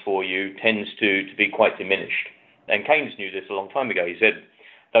tolerance for you tends to be quite diminished. And Keynes knew this a long time ago. He said,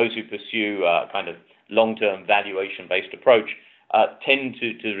 those who pursue a kind of long-term valuation-based approach tend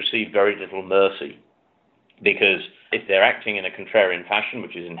to receive very little mercy, because if they're acting in a contrarian fashion,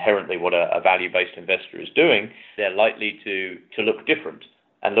 which is inherently what a value-based investor is doing, they're likely to look different.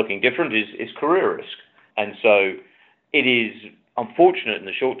 And looking different is career risk. And so it is unfortunate in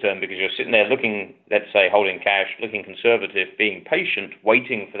the short term, because you're sitting there looking, let's say, holding cash, looking conservative, being patient,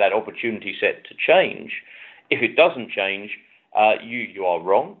 waiting for that opportunity set to change. If it doesn't change, you are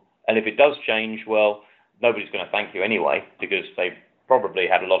wrong. And if it does change, well, nobody's going to thank you anyway, because they've probably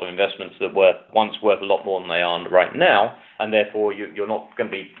had a lot of investments that were once worth a lot more than they are right now, and therefore you're not going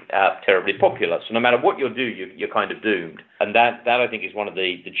to be terribly popular. So no matter what you do, you're kind of doomed. And that I think is one of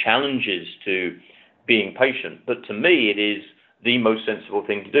the challenges to being patient. But to me, it is the most sensible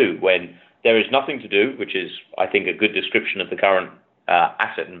thing to do when there is nothing to do, which is, I think, a good description of the current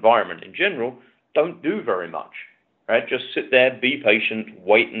asset environment in general. Don't do very much, right? Just sit there, be patient,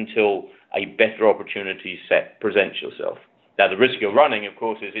 wait until a better opportunity set presents yourself. Now, the risk you're running, of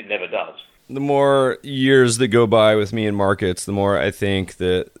course, is it never does. The more years that go by with me in markets, the more I think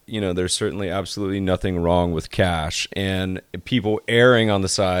that, there's certainly absolutely nothing wrong with cash, and people erring on the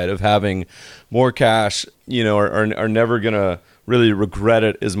side of having more cash, are never going to really regret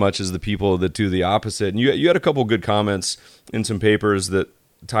it as much as the people that do the opposite. And you had a couple good comments in some papers that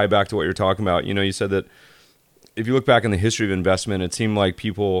tie back to what you're talking about. You said that if you look back in the history of investment, it seemed like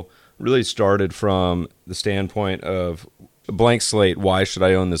people really started from the standpoint of a blank slate, why should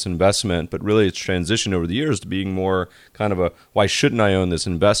I own this investment? But really it's transitioned over the years to being more kind of a, why shouldn't I own this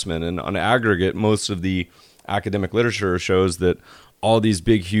investment? And on aggregate, most of the academic literature shows that all these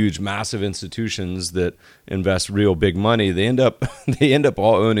big, huge, massive institutions that invest real big money, they end up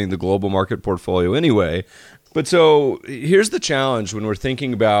all owning the global market portfolio anyway. But so here's the challenge when we're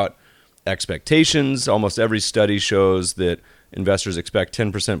thinking about expectations. Almost every study shows that investors expect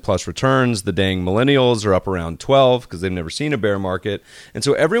 10% plus returns. The dang millennials are up around 12 because they've never seen a bear market. And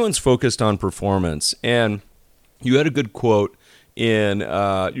so everyone's focused on performance. And you had a good quote in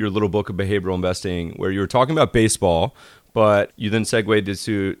your little book of behavioral investing where you were talking about baseball, but you then segued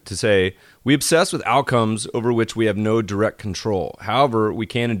to say, we obsess with outcomes over which we have no direct control. However, we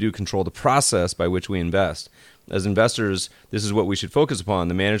can and do control the process by which we invest. As investors, this is what we should focus upon.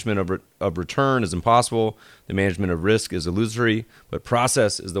 The management of return is impossible. The management of risk is illusory. But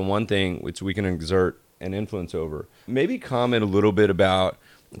process is the one thing which we can exert an influence over. Maybe comment a little bit about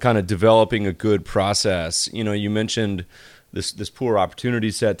kind of developing a good process. You mentioned this poor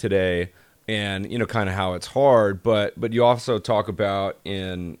opportunity set today and, kind of how it's hard. But you also talk about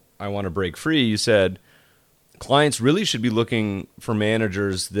in I Want to Break Free, you said clients really should be looking for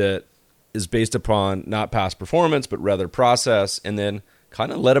managers that is based upon not past performance, but rather process, and then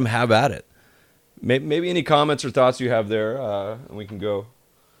kind of let them have at it. Maybe any comments or thoughts you have there, and we can go.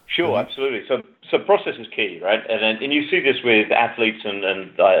 Sure, absolutely. So process is key, right? And you see this with athletes, and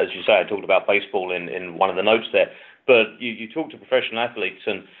as you say, I talked about baseball in one of the notes there, but you talk to professional athletes,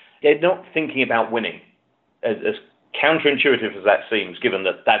 and they're not thinking about winning. As counterintuitive as that seems, given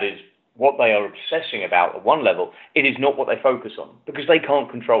that is what they are obsessing about at one level, it is not what they focus on, because they can't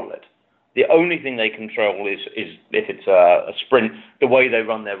control it. The only thing they control is if it's a sprint, the way they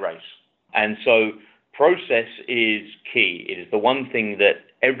run their race. And so process is key. It is the one thing that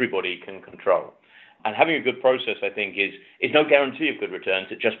everybody can control. And having a good process, I think, is no guarantee of good returns.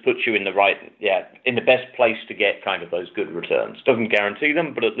 It just puts you in the best place to get kind of those good returns. Doesn't guarantee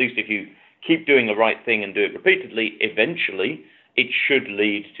them, but at least if you keep doing the right thing and do it repeatedly, eventually it should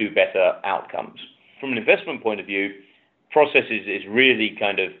lead to better outcomes. From an investment point of view, process is really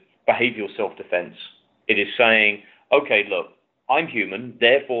kind of behavioral self-defense. It is saying, okay, look, I'm human,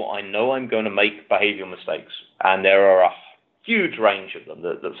 therefore I know I'm going to make behavioral mistakes. And there are a huge range of them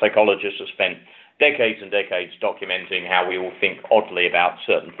that psychologists have spent decades and decades documenting how we all think oddly about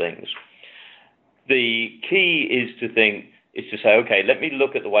certain things. The key is to say, okay, let me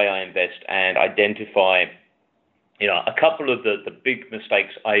look at the way I invest and identify, a couple of the big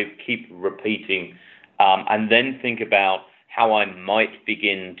mistakes I keep repeating, and then think about how I might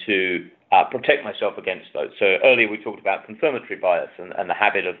begin to protect myself against those. So earlier we talked about confirmatory bias and the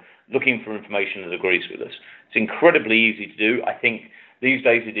habit of looking for information that agrees with us. It's incredibly easy to do. I think these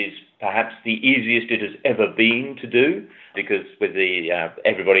days it is perhaps the easiest it has ever been to do, because with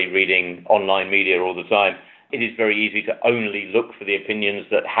everybody reading online media all the time, it is very easy to only look for the opinions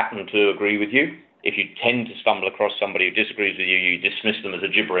that happen to agree with you. If you tend to stumble across somebody who disagrees with you, you dismiss them as a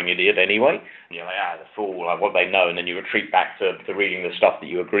gibbering idiot anyway. You're like, the fool, what they know, and then you retreat back to reading the stuff that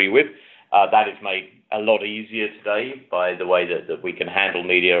you agree with. That is made a lot easier today by the way that we can handle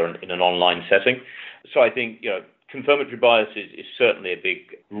media in an online setting. So I think, confirmatory bias is certainly a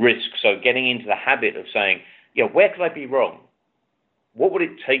big risk. So getting into the habit of saying, where could I be wrong? What would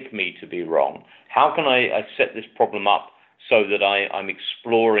it take me to be wrong? How can I set this problem up so that I'm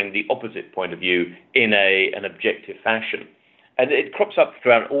exploring the opposite point of view in an objective fashion? And it crops up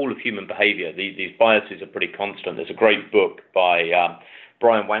throughout all of human behavior. These biases are pretty constant. There's a great book by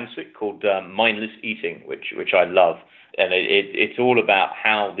Brian Wansink called Mindless Eating, which I love. And it's all about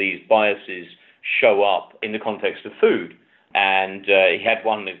how these biases show up in the context of food. And he had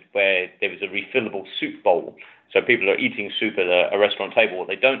one where there was a refillable soup bowl. So people are eating soup at a restaurant table. What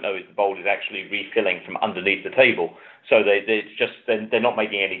they don't know is the bowl is actually refilling from underneath the table. So they're not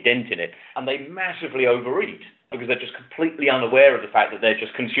making any dent in it. And they massively overeat because they're just completely unaware of the fact that they're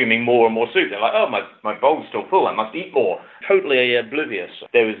just consuming more and more soup. They're like, oh, my bowl's still full. I must eat more. Totally oblivious.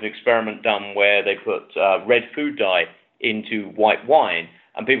 There was an experiment done where they put red food dye into white wine.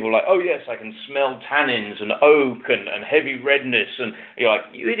 And people were like, oh, yes, I can smell tannins and oak and heavy redness. And you're like,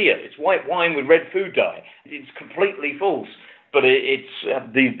 you idiot, it's white wine with red food dye. It's completely false. But it's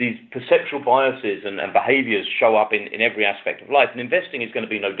these perceptual biases and behaviors show up in every aspect of life. And investing is going to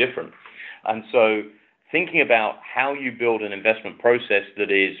be no different. And so thinking about how you build an investment process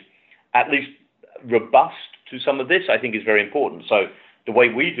that is at least robust to some of this, I think is very important. So the way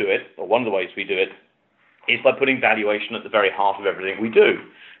we do it, or one of the ways we do it, is by putting valuation at the very heart of everything we do.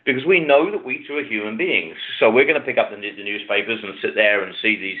 Because we know that we too are human beings. So we're going to pick up the newspapers and sit there and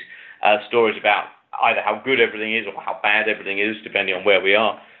see these stories about either how good everything is or how bad everything is, depending on where we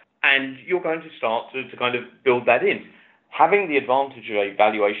are. And you're going to start to kind of build that in. Having the advantage of a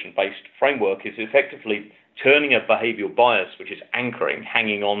valuation-based framework is effectively turning a behavioral bias, which is anchoring,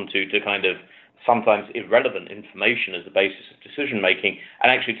 hanging on to kind of sometimes irrelevant information as the basis of decision-making,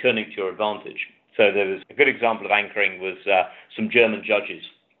 and actually turning it to your advantage. So there was a good example of anchoring was some German judges,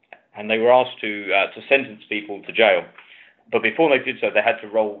 and they were asked to sentence people to jail. But before they did so, they had to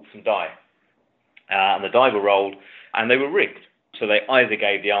roll some die. And the die were rolled, and they were rigged. So they either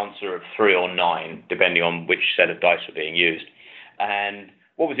gave the answer of 3 or 9, depending on which set of dice were being used. And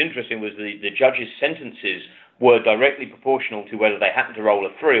what was interesting was the judges' sentences were directly proportional to whether they happened to roll a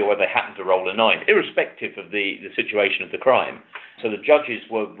 3 or whether they happened to roll a 9, irrespective of the situation of the crime. So the judges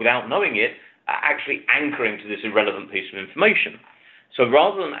were, without knowing it, actually anchoring to this irrelevant piece of information. So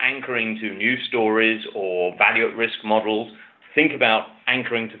rather than anchoring to news stories or value at risk models, think about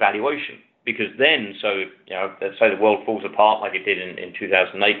anchoring to valuation. Because then, let's say the world falls apart like it did in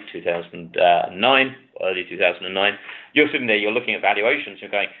 2008, 2009, early 2009, you're sitting there, you're looking at valuations, you're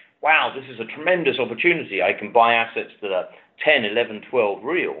going, wow, this is a tremendous opportunity. I can buy assets that are 10, 11, 12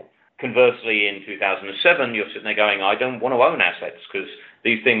 real. Conversely, in 2007, you're sitting there going, I don't want to own assets because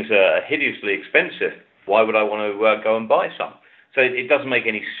these things are hideously expensive. Why would I want to go and buy some? So it doesn't make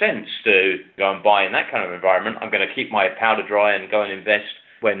any sense to go and buy in that kind of environment. I'm going to keep my powder dry and go and invest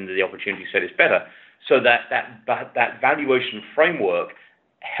when the opportunity set is better. So that valuation framework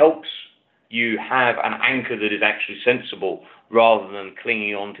helps you have an anchor that is actually sensible rather than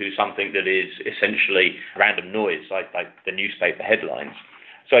clinging on to something that is essentially random noise, like the newspaper headlines.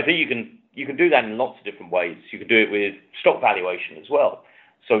 So I think you can do that in lots of different ways. You can do it with stock valuation as well.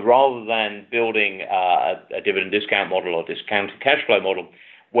 So rather than building a dividend discount model or discounted cash flow model,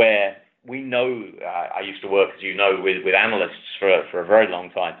 where we know, I used to work, as you know, with analysts for a very long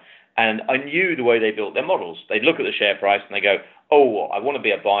time, and I knew the way they built their models. They'd look at the share price and they go, oh, I want to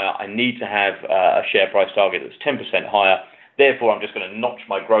be a buyer. I need to have a share price target that's 10% higher. Therefore, I'm just going to notch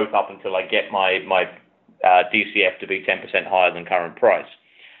my growth up until I get my DCF to be 10% higher than current price.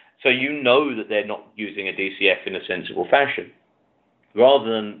 So you know that they're not using a DCF in a sensible fashion.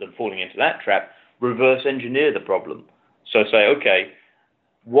 Rather than falling into that trap, reverse engineer the problem. So say, okay,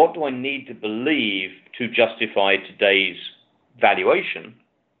 what do I need to believe to justify today's valuation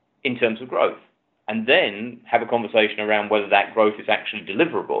in terms of growth? And then have a conversation around whether that growth is actually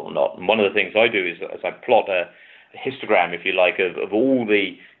deliverable or not. And one of the things I do is I plot a histogram, if you like, of all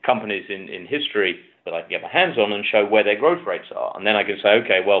the companies in history that I can get my hands on and show where their growth rates are. And then I can say,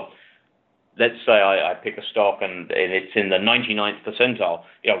 okay, well, let's say I pick a stock and it's in the 99th percentile.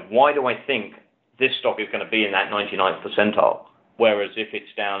 Why do I think this stock is going to be in that 99th percentile? Whereas if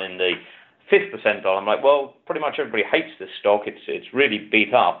it's down in the 5th percentile, I'm like, well, pretty much everybody hates this stock. It's really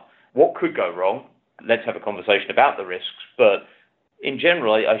beat up. What could go wrong? Let's have a conversation about the risks. But in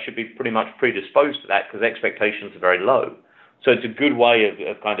general, I should be pretty much predisposed to that because expectations are very low. So it's a good way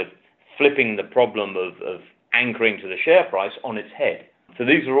of kind of flipping the problem of anchoring to the share price on its head. So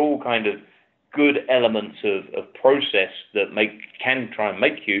these are all kind of good elements of process that can try and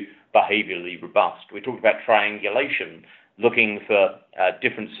make you behaviorally robust. We talked about triangulation, looking for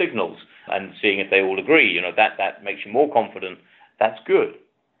different signals and seeing if they all agree. That makes you more confident. That's good,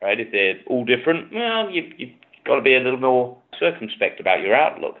 right? If they're all different, well, you've got to be a little more circumspect about your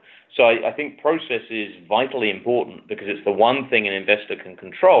outlook. So I think process is vitally important because it's the one thing an investor can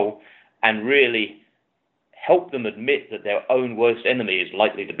control and really help them admit that their own worst enemy is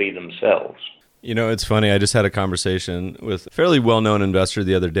likely to be themselves. It's funny. I just had a conversation with a fairly well-known investor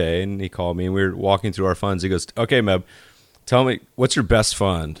the other day, and he called me, and we were walking through our funds. He goes, okay, Meb, tell me, what's your best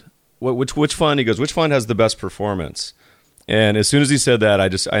fund? Which fund? He goes, which fund has the best performance? And as soon as he said that,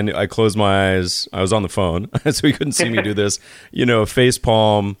 I closed my eyes. I was on the phone, so he couldn't see me do this, face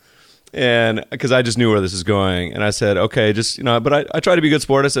palm. And because I just knew where this is going. And I said, okay, but I try to be a good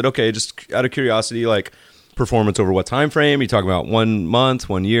sport. I said, okay, just out of curiosity, like performance over what time frame? You talk about 1 month,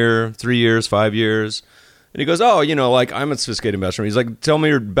 1 year, 3 years, 5 years. And he goes, oh, like I'm a sophisticated investor. He's like, tell me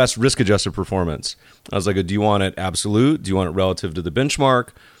your best risk-adjusted performance. I was like, do you want it absolute? Do you want it relative to the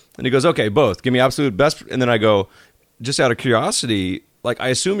benchmark? And he goes, okay, both. Give me absolute best. And then I go, just out of curiosity, like I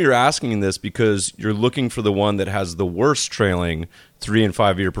assume you're asking this because you're looking for the one that has the worst trailing 3 and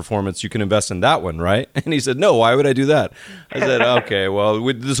 5 year performance. You can invest in that one, right? And he said, no, why would I do that? I said, okay, well,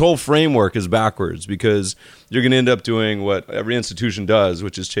 this whole framework is backwards because you're going to end up doing what every institution does,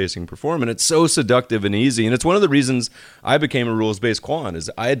 which is chasing performance. It's so seductive and easy. And it's one of the reasons I became a rules-based quant is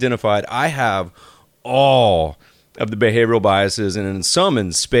I identified I have all of the behavioral biases and in some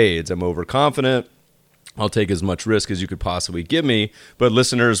in spades. I'm overconfident. I'll take as much risk as you could possibly give me. But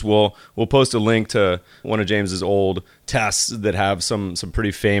listeners will post a link to one of James's old tests that have some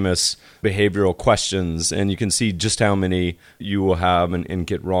pretty famous behavioral questions, and you can see just how many you will have and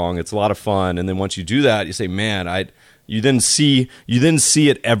get wrong. It's a lot of fun. And then once you do that, you say, man, you then see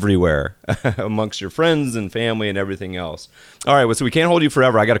it everywhere amongst your friends and family and everything else. All right, well, so we can't hold you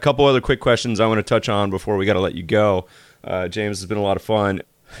forever. I got a couple other quick questions I want to touch on before we got to let you go. James, it's been a lot of fun.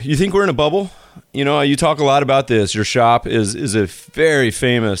 You think we're in a bubble? You talk a lot about this. Your shop is a very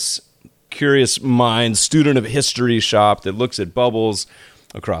famous, curious mind, student of history shop that looks at bubbles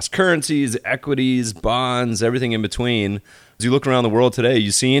across currencies, equities, bonds, everything in between. As you look around the world today,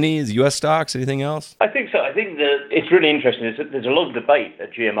 you see any U.S. stocks, anything else? I think so. I think that it's really interesting. There's a lot of debate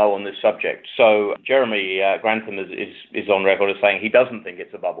at GMO on this subject. So Jeremy Grantham is on record as saying he doesn't think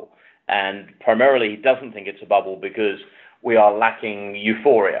it's a bubble. And primarily he doesn't think it's a bubble because we are lacking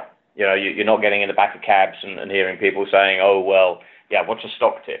euphoria. You're not getting in the back of cabs and hearing people saying, oh, well, yeah, what's a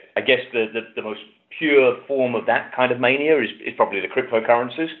stock tip? I guess the most pure form of that kind of mania is probably the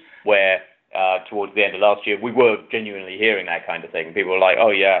cryptocurrencies, where towards the end of last year, we were genuinely hearing that kind of thing. People were like,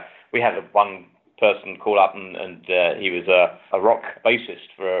 oh, yeah, we had one person call up and he was a rock bassist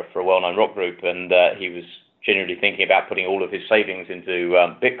for a well-known rock group, and he was genuinely thinking about putting all of his savings into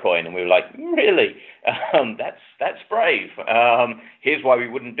Bitcoin, and we were like, really? That's brave. Here's why we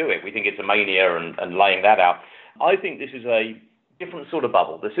wouldn't do it. We think it's a mania and laying that out. I think this is a different sort of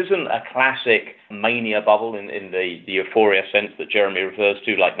bubble. This isn't a classic mania bubble in the euphoria sense that Jeremy refers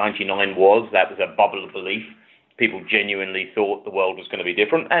to, like 99 was. That was a bubble of belief. People genuinely thought the world was going to be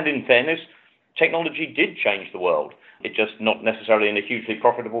different. And in fairness, technology did change the world. It just not necessarily in a hugely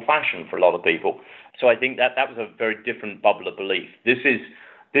profitable fashion for a lot of people. So I think that was a very different bubble of belief.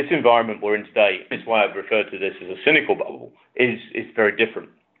 This environment we're in today, is why I've referred to this as a cynical bubble, is very different.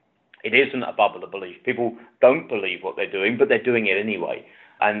 It isn't a bubble of belief. People don't believe what they're doing, but they're doing it anyway.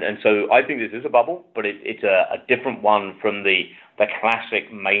 And so I think this is a bubble, but it's a different one from the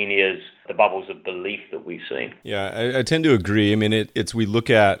classic manias, the bubbles of belief that we've seen. Yeah, I tend to agree. I mean, we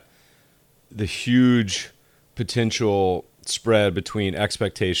look at the huge potential spread between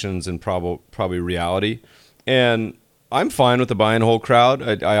expectations and probably reality. And I'm fine with the buy and hold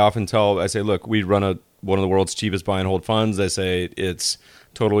crowd. I often I say, look, we run one of the world's cheapest buy and hold funds. I say it's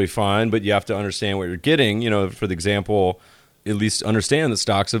totally fine, but you have to understand what you're getting. For the example, at least understand that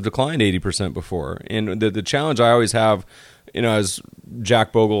stocks have declined 80% before. And the challenge I always have, as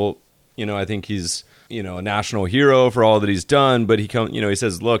Jack Bogle, I think he's a national hero for all that he's done, but he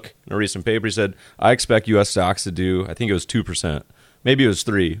says, look, in a recent paper, he said, I expect U.S. stocks to do, I think it was 2%, maybe it was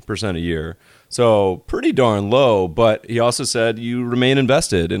 3% a year. So pretty darn low, but he also said you remain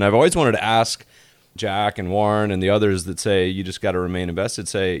invested. And I've always wanted to ask Jack and Warren and the others that say you just got to remain invested,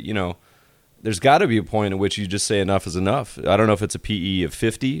 say, there's got to be a point at which you just say enough is enough. I don't know if it's a PE of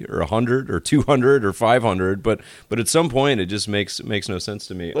 50 or 100 or 200 or 500, but at some point it just makes no sense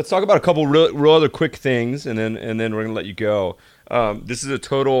to me. Let's talk about a couple real other quick things, and then we're gonna let you go. This is a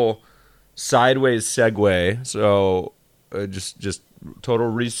total sideways segue, so just total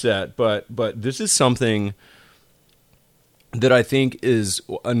reset. But this is something that I think is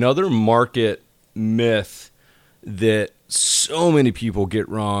another market myth that so many people get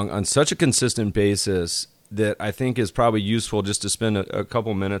wrong on such a consistent basis that I think is probably useful just to spend a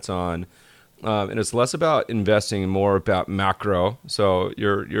couple minutes on. And it's less about investing and more about macro. So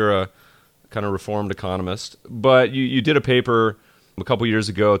you're a kind of reformed economist, but you did a paper a couple years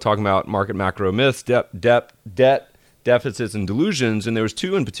ago talking about market macro myths, debt, deficits, and delusions. And there was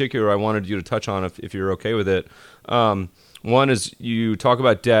two in particular I wanted you to touch on if you're okay with it. One is you talk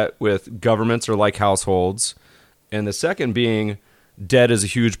about debt with governments or like households. And the second being debt is a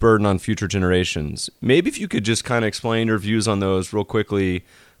huge burden on future generations. Maybe if you could just kind of explain your views on those real quickly,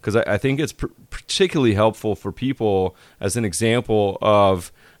 because I think it's particularly helpful for people as an example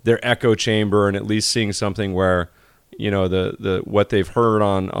of their echo chamber, and at least seeing something where, the what they've heard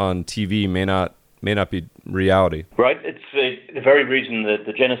on TV may not be reality. Right. It's the very reason that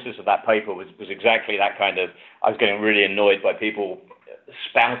the genesis of that paper was exactly that kind of. I was getting really annoyed by people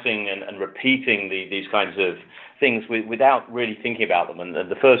spouting and repeating these kinds of things without really thinking about them. And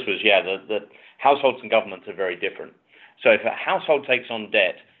the first was, that households and governments are very different. So if a household takes on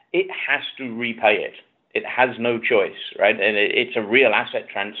debt, it has to repay it. It has no choice, right? And it's a real asset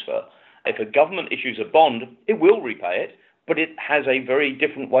transfer. If a government issues a bond, it will repay it, but it has a very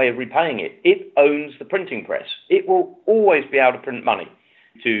different way of repaying it. It owns the printing press. It will always be able to print money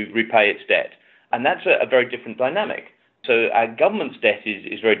to repay its debt. And that's a very different dynamic. So our government's debt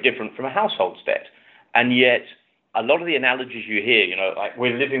is very different from a household's debt. And yet, a lot of the analogies you hear, like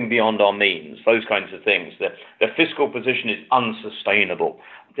we're living beyond our means, those kinds of things, the fiscal position is unsustainable.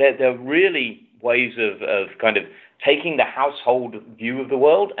 They're really ways of kind of taking the household view of the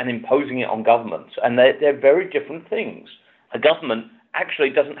world and imposing it on governments. And they're very different things. A government actually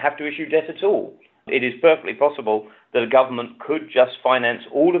doesn't have to issue debt at all. It is perfectly possible that a government could just finance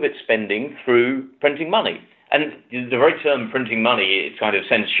all of its spending through printing money. And the very term printing money, it kind of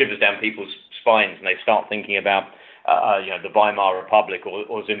sends shivers down people's spines, and they start thinking about the Weimar Republic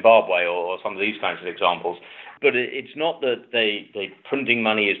or Zimbabwe or some of these kinds of examples. But it's not that the printing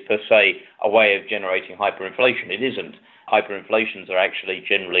money is per se a way of generating hyperinflation. It isn't. Hyperinflations are actually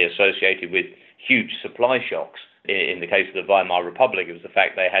generally associated with huge supply shocks. In the case of the Weimar Republic, it was the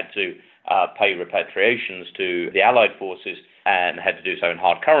fact they had to pay repatriations to the Allied forces and had to do so in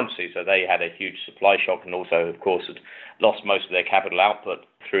hard currency. So they had a huge supply shock, and also, of course, had lost most of their capital output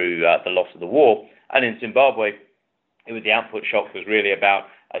through the loss of the war. And in Zimbabwe, the output shock was really about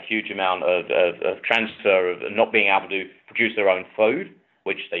a huge amount of transfer of not being able to produce their own food,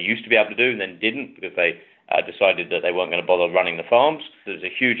 which they used to be able to do and then didn't because they decided that they weren't going to bother running the farms. There was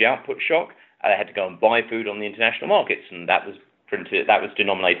a huge output shock. They had to go and buy food on the international markets, and that was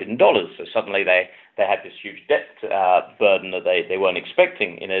denominated in dollars. So suddenly they had this huge debt burden that they weren't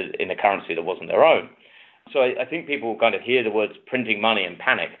expecting in a currency that wasn't their own. So I think people kind of hear the words printing money and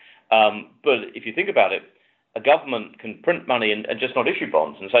panic. But if you think about it, a government can print money and just not issue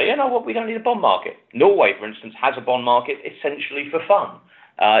bonds and say, we don't need a bond market. Norway, for instance, has a bond market essentially for fun.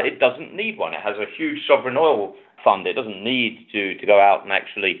 It doesn't need one. It has a huge sovereign oil fund. It doesn't need to go out and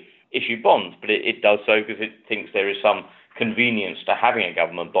actually issue bonds, but it does so because it thinks there is some convenience to having a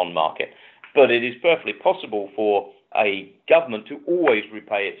government bond market. But it is perfectly possible for a government to always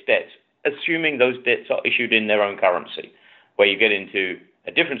repay its debts, assuming those debts are issued in their own currency. Where you get into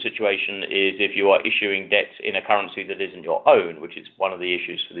a different situation is if you are issuing debts in a currency that isn't your own, which is one of the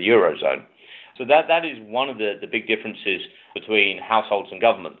issues for the Eurozone. So that is one of the big differences between households and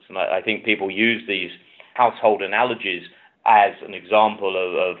governments. And I think people use these household analogies as an example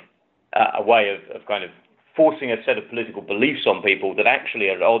of a way of kind of forcing a set of political beliefs on people that actually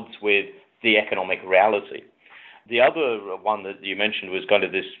are at odds with the economic reality. The other one that you mentioned was kind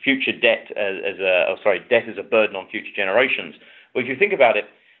of this future debt debt as a burden on future generations. Well, if you think about it,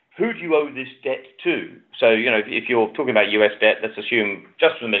 who do you owe this debt to? So, if you're talking about US debt, let's assume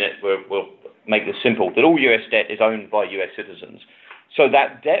just for a minute, we'll make this simple, that all US debt is owned by US citizens. So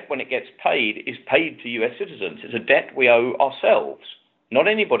that debt, when it gets paid, is paid to US citizens. It's a debt we owe ourselves, not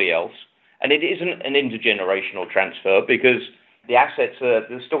anybody else. And it isn't an intergenerational transfer because the assets are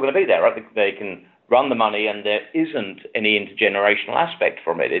still going to be there, right? They can run the money and there isn't any intergenerational aspect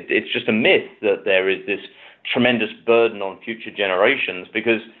from it. It's just a myth that there is this tremendous burden on future generations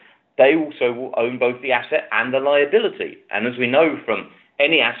because they also will own both the asset and the liability. And as we know from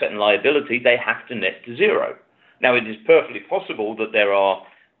any asset and liability, they have to net to zero. Now, it is perfectly possible that there are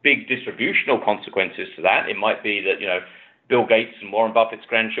big distributional consequences to that. It might be that, Bill Gates and Warren Buffett's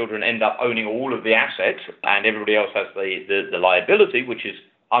grandchildren end up owning all of the assets and everybody else has the liability, which is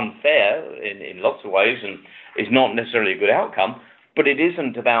unfair in lots of ways and is not necessarily a good outcome. But it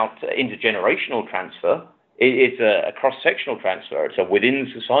isn't about intergenerational transfer. It's a cross-sectional transfer. It's a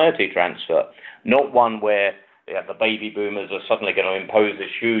within-society transfer, not one where the baby boomers are suddenly going to impose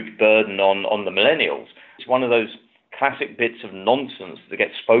this huge burden on the millennials. It's one of those classic bits of nonsense that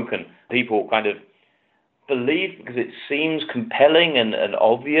gets spoken. People kind of believe because it seems compelling and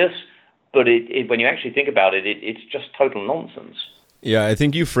obvious, but when you actually think about it, it's just total nonsense. Yeah, I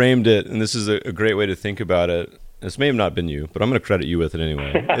think you framed it, and this is a great way to think about it. This may have not been you, but I'm going to credit you with it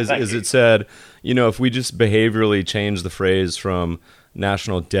anyway. Is it said, if we just behaviorally change the phrase from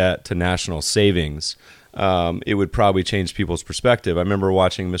national debt to national savings, it would probably change people's perspective. I remember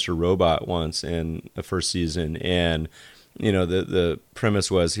watching Mr. Robot once in the first season, and the premise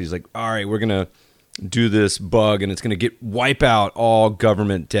was he's like, all right, we're gonna do this bug, and it's gonna wipe out all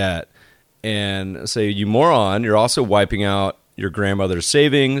government debt. And say, you moron, you're also wiping out your grandmother's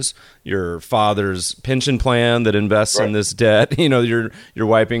savings, your father's pension plan that invests in this debt. You're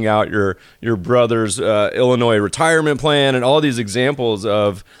wiping out your brother's Illinois retirement plan, and all these examples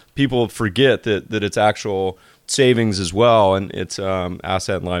of people forget that it's actual savings as well, and it's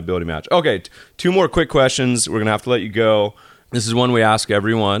asset and liability match. Okay, two more quick questions. We're gonna have to let you go. This is one we ask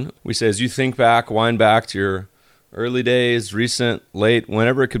everyone. We say, as you think back, wind back to your early days, recent, late,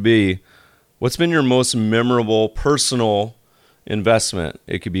 whenever it could be, what's been your most memorable personal investment?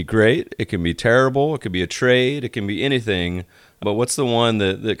 It could be great, it can be terrible, it could be a trade, it can be anything, but what's the one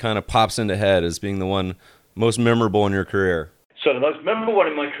that kind of pops into head as being the one most memorable in your career? So the most memorable one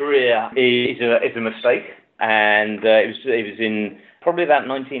in my career is a mistake, and it was in probably about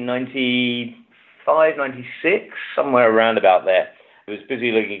 1995, 96, somewhere around about there. I was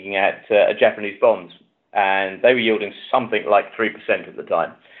busy looking at Japanese bonds, and they were yielding something like 3% at the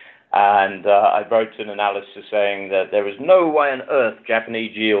time. And I wrote an analysis saying that there was no way on earth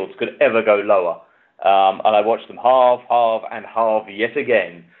Japanese yields could ever go lower. And I watched them halve, and halve yet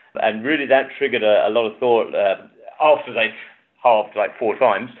again. And really that triggered a lot of thought after they halved like 4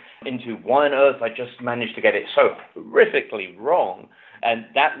 times into why on earth I just managed to get it so horrifically wrong. And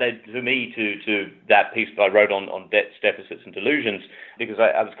that led to me to that piece that I wrote on debts, deficits, and delusions, because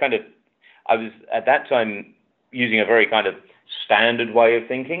I was at that time using a very kind of standard way of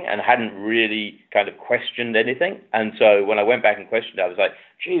thinking and hadn't really kind of questioned anything. And so when I went back and questioned it, I was like,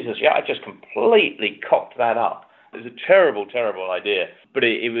 Jesus, yeah, I just completely cocked that up. It was a terrible, terrible idea. But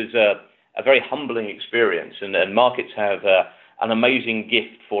it was a very humbling experience. And markets have an amazing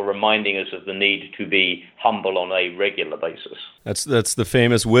gift for reminding us of the need to be humble on a regular basis. That's the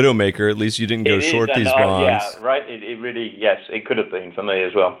famous Widowmaker. At least you didn't go short these bonds. Yeah, right. It really, yes, it could have been for me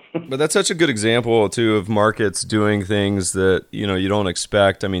as well. But that's such a good example, too, of markets doing things that, you don't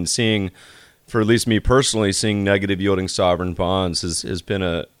expect. I mean, for at least me personally, seeing negative yielding sovereign bonds has been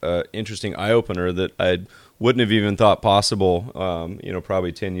a interesting eye-opener that I wouldn't have even thought possible,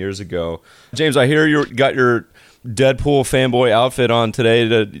 probably 10 years ago. James, I hear you got your Deadpool fanboy outfit on today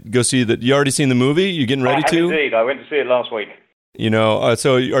to go see that. You already seen the movie? You getting ready to? Indeed, I went to see it last week.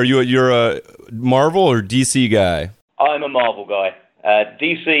 So you're a Marvel or DC guy? I'm a Marvel guy.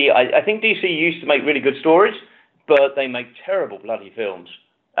 DC, I think DC used to make really good stories, but they make terrible bloody films.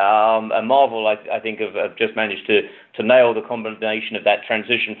 And Marvel, I think, have just managed to nail the combination of that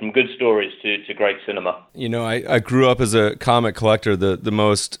transition from good stories to great cinema. I grew up as a comic collector. The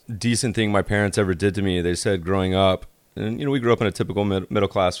most decent thing my parents ever did to me, they said growing up, and we grew up in a typical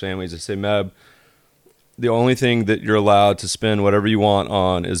middle-class family, they say, Meb, the only thing that you're allowed to spend whatever you want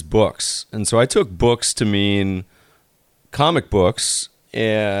on is books. And so I took books to mean comic books,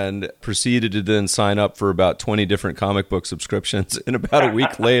 and proceeded to then sign up for about 20 different comic book subscriptions. And about a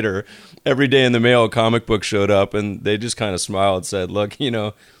week later, every day in the mail, a comic book showed up, and they just kind of smiled and said, look,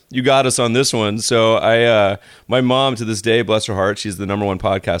 you got us on this one. So my mom to this day, bless her heart, she's the #1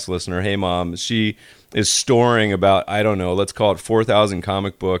 podcast listener. Hey, Mom, she is storing about, I don't know, let's call it 4,000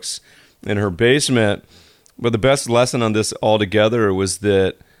 comic books in her basement. But the best lesson on this altogether was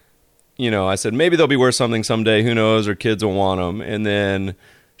that, I said, maybe they'll be worth something someday. Who knows? Or kids will want them. And then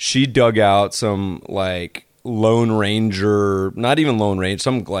she dug out some like Lone Ranger, not even Lone Ranger,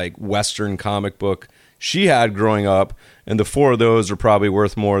 some like Western comic book she had growing up. And the 4 of those are probably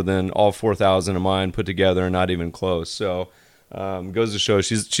worth more than all 4,000 of mine put together, and not even close. So goes to show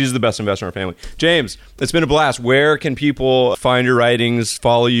she's the best investor in our family. James, it's been a blast. Where can people find your writings,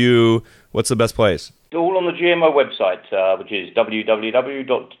 follow you? What's the best place? All on the GMO website, which is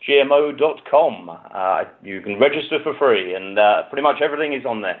www.gmo.com. You can register for free, and pretty much everything is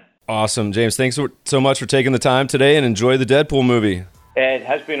on there. Awesome. James, thanks so much for taking the time today, and enjoy the Deadpool movie. It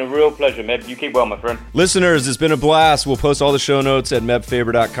has been a real pleasure, Meb. You keep well, my friend. Listeners, it's been a blast. We'll post all the show notes at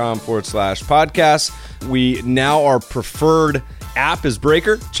mebfaber.com/podcast. We now, our preferred app is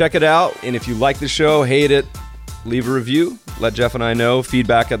Breaker. Check it out. And if you like the show, hate it, leave a review. Let Jeff and I know.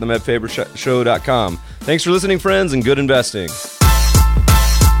 Feedback at themebfabershow.com. Thanks for listening, friends, and good investing.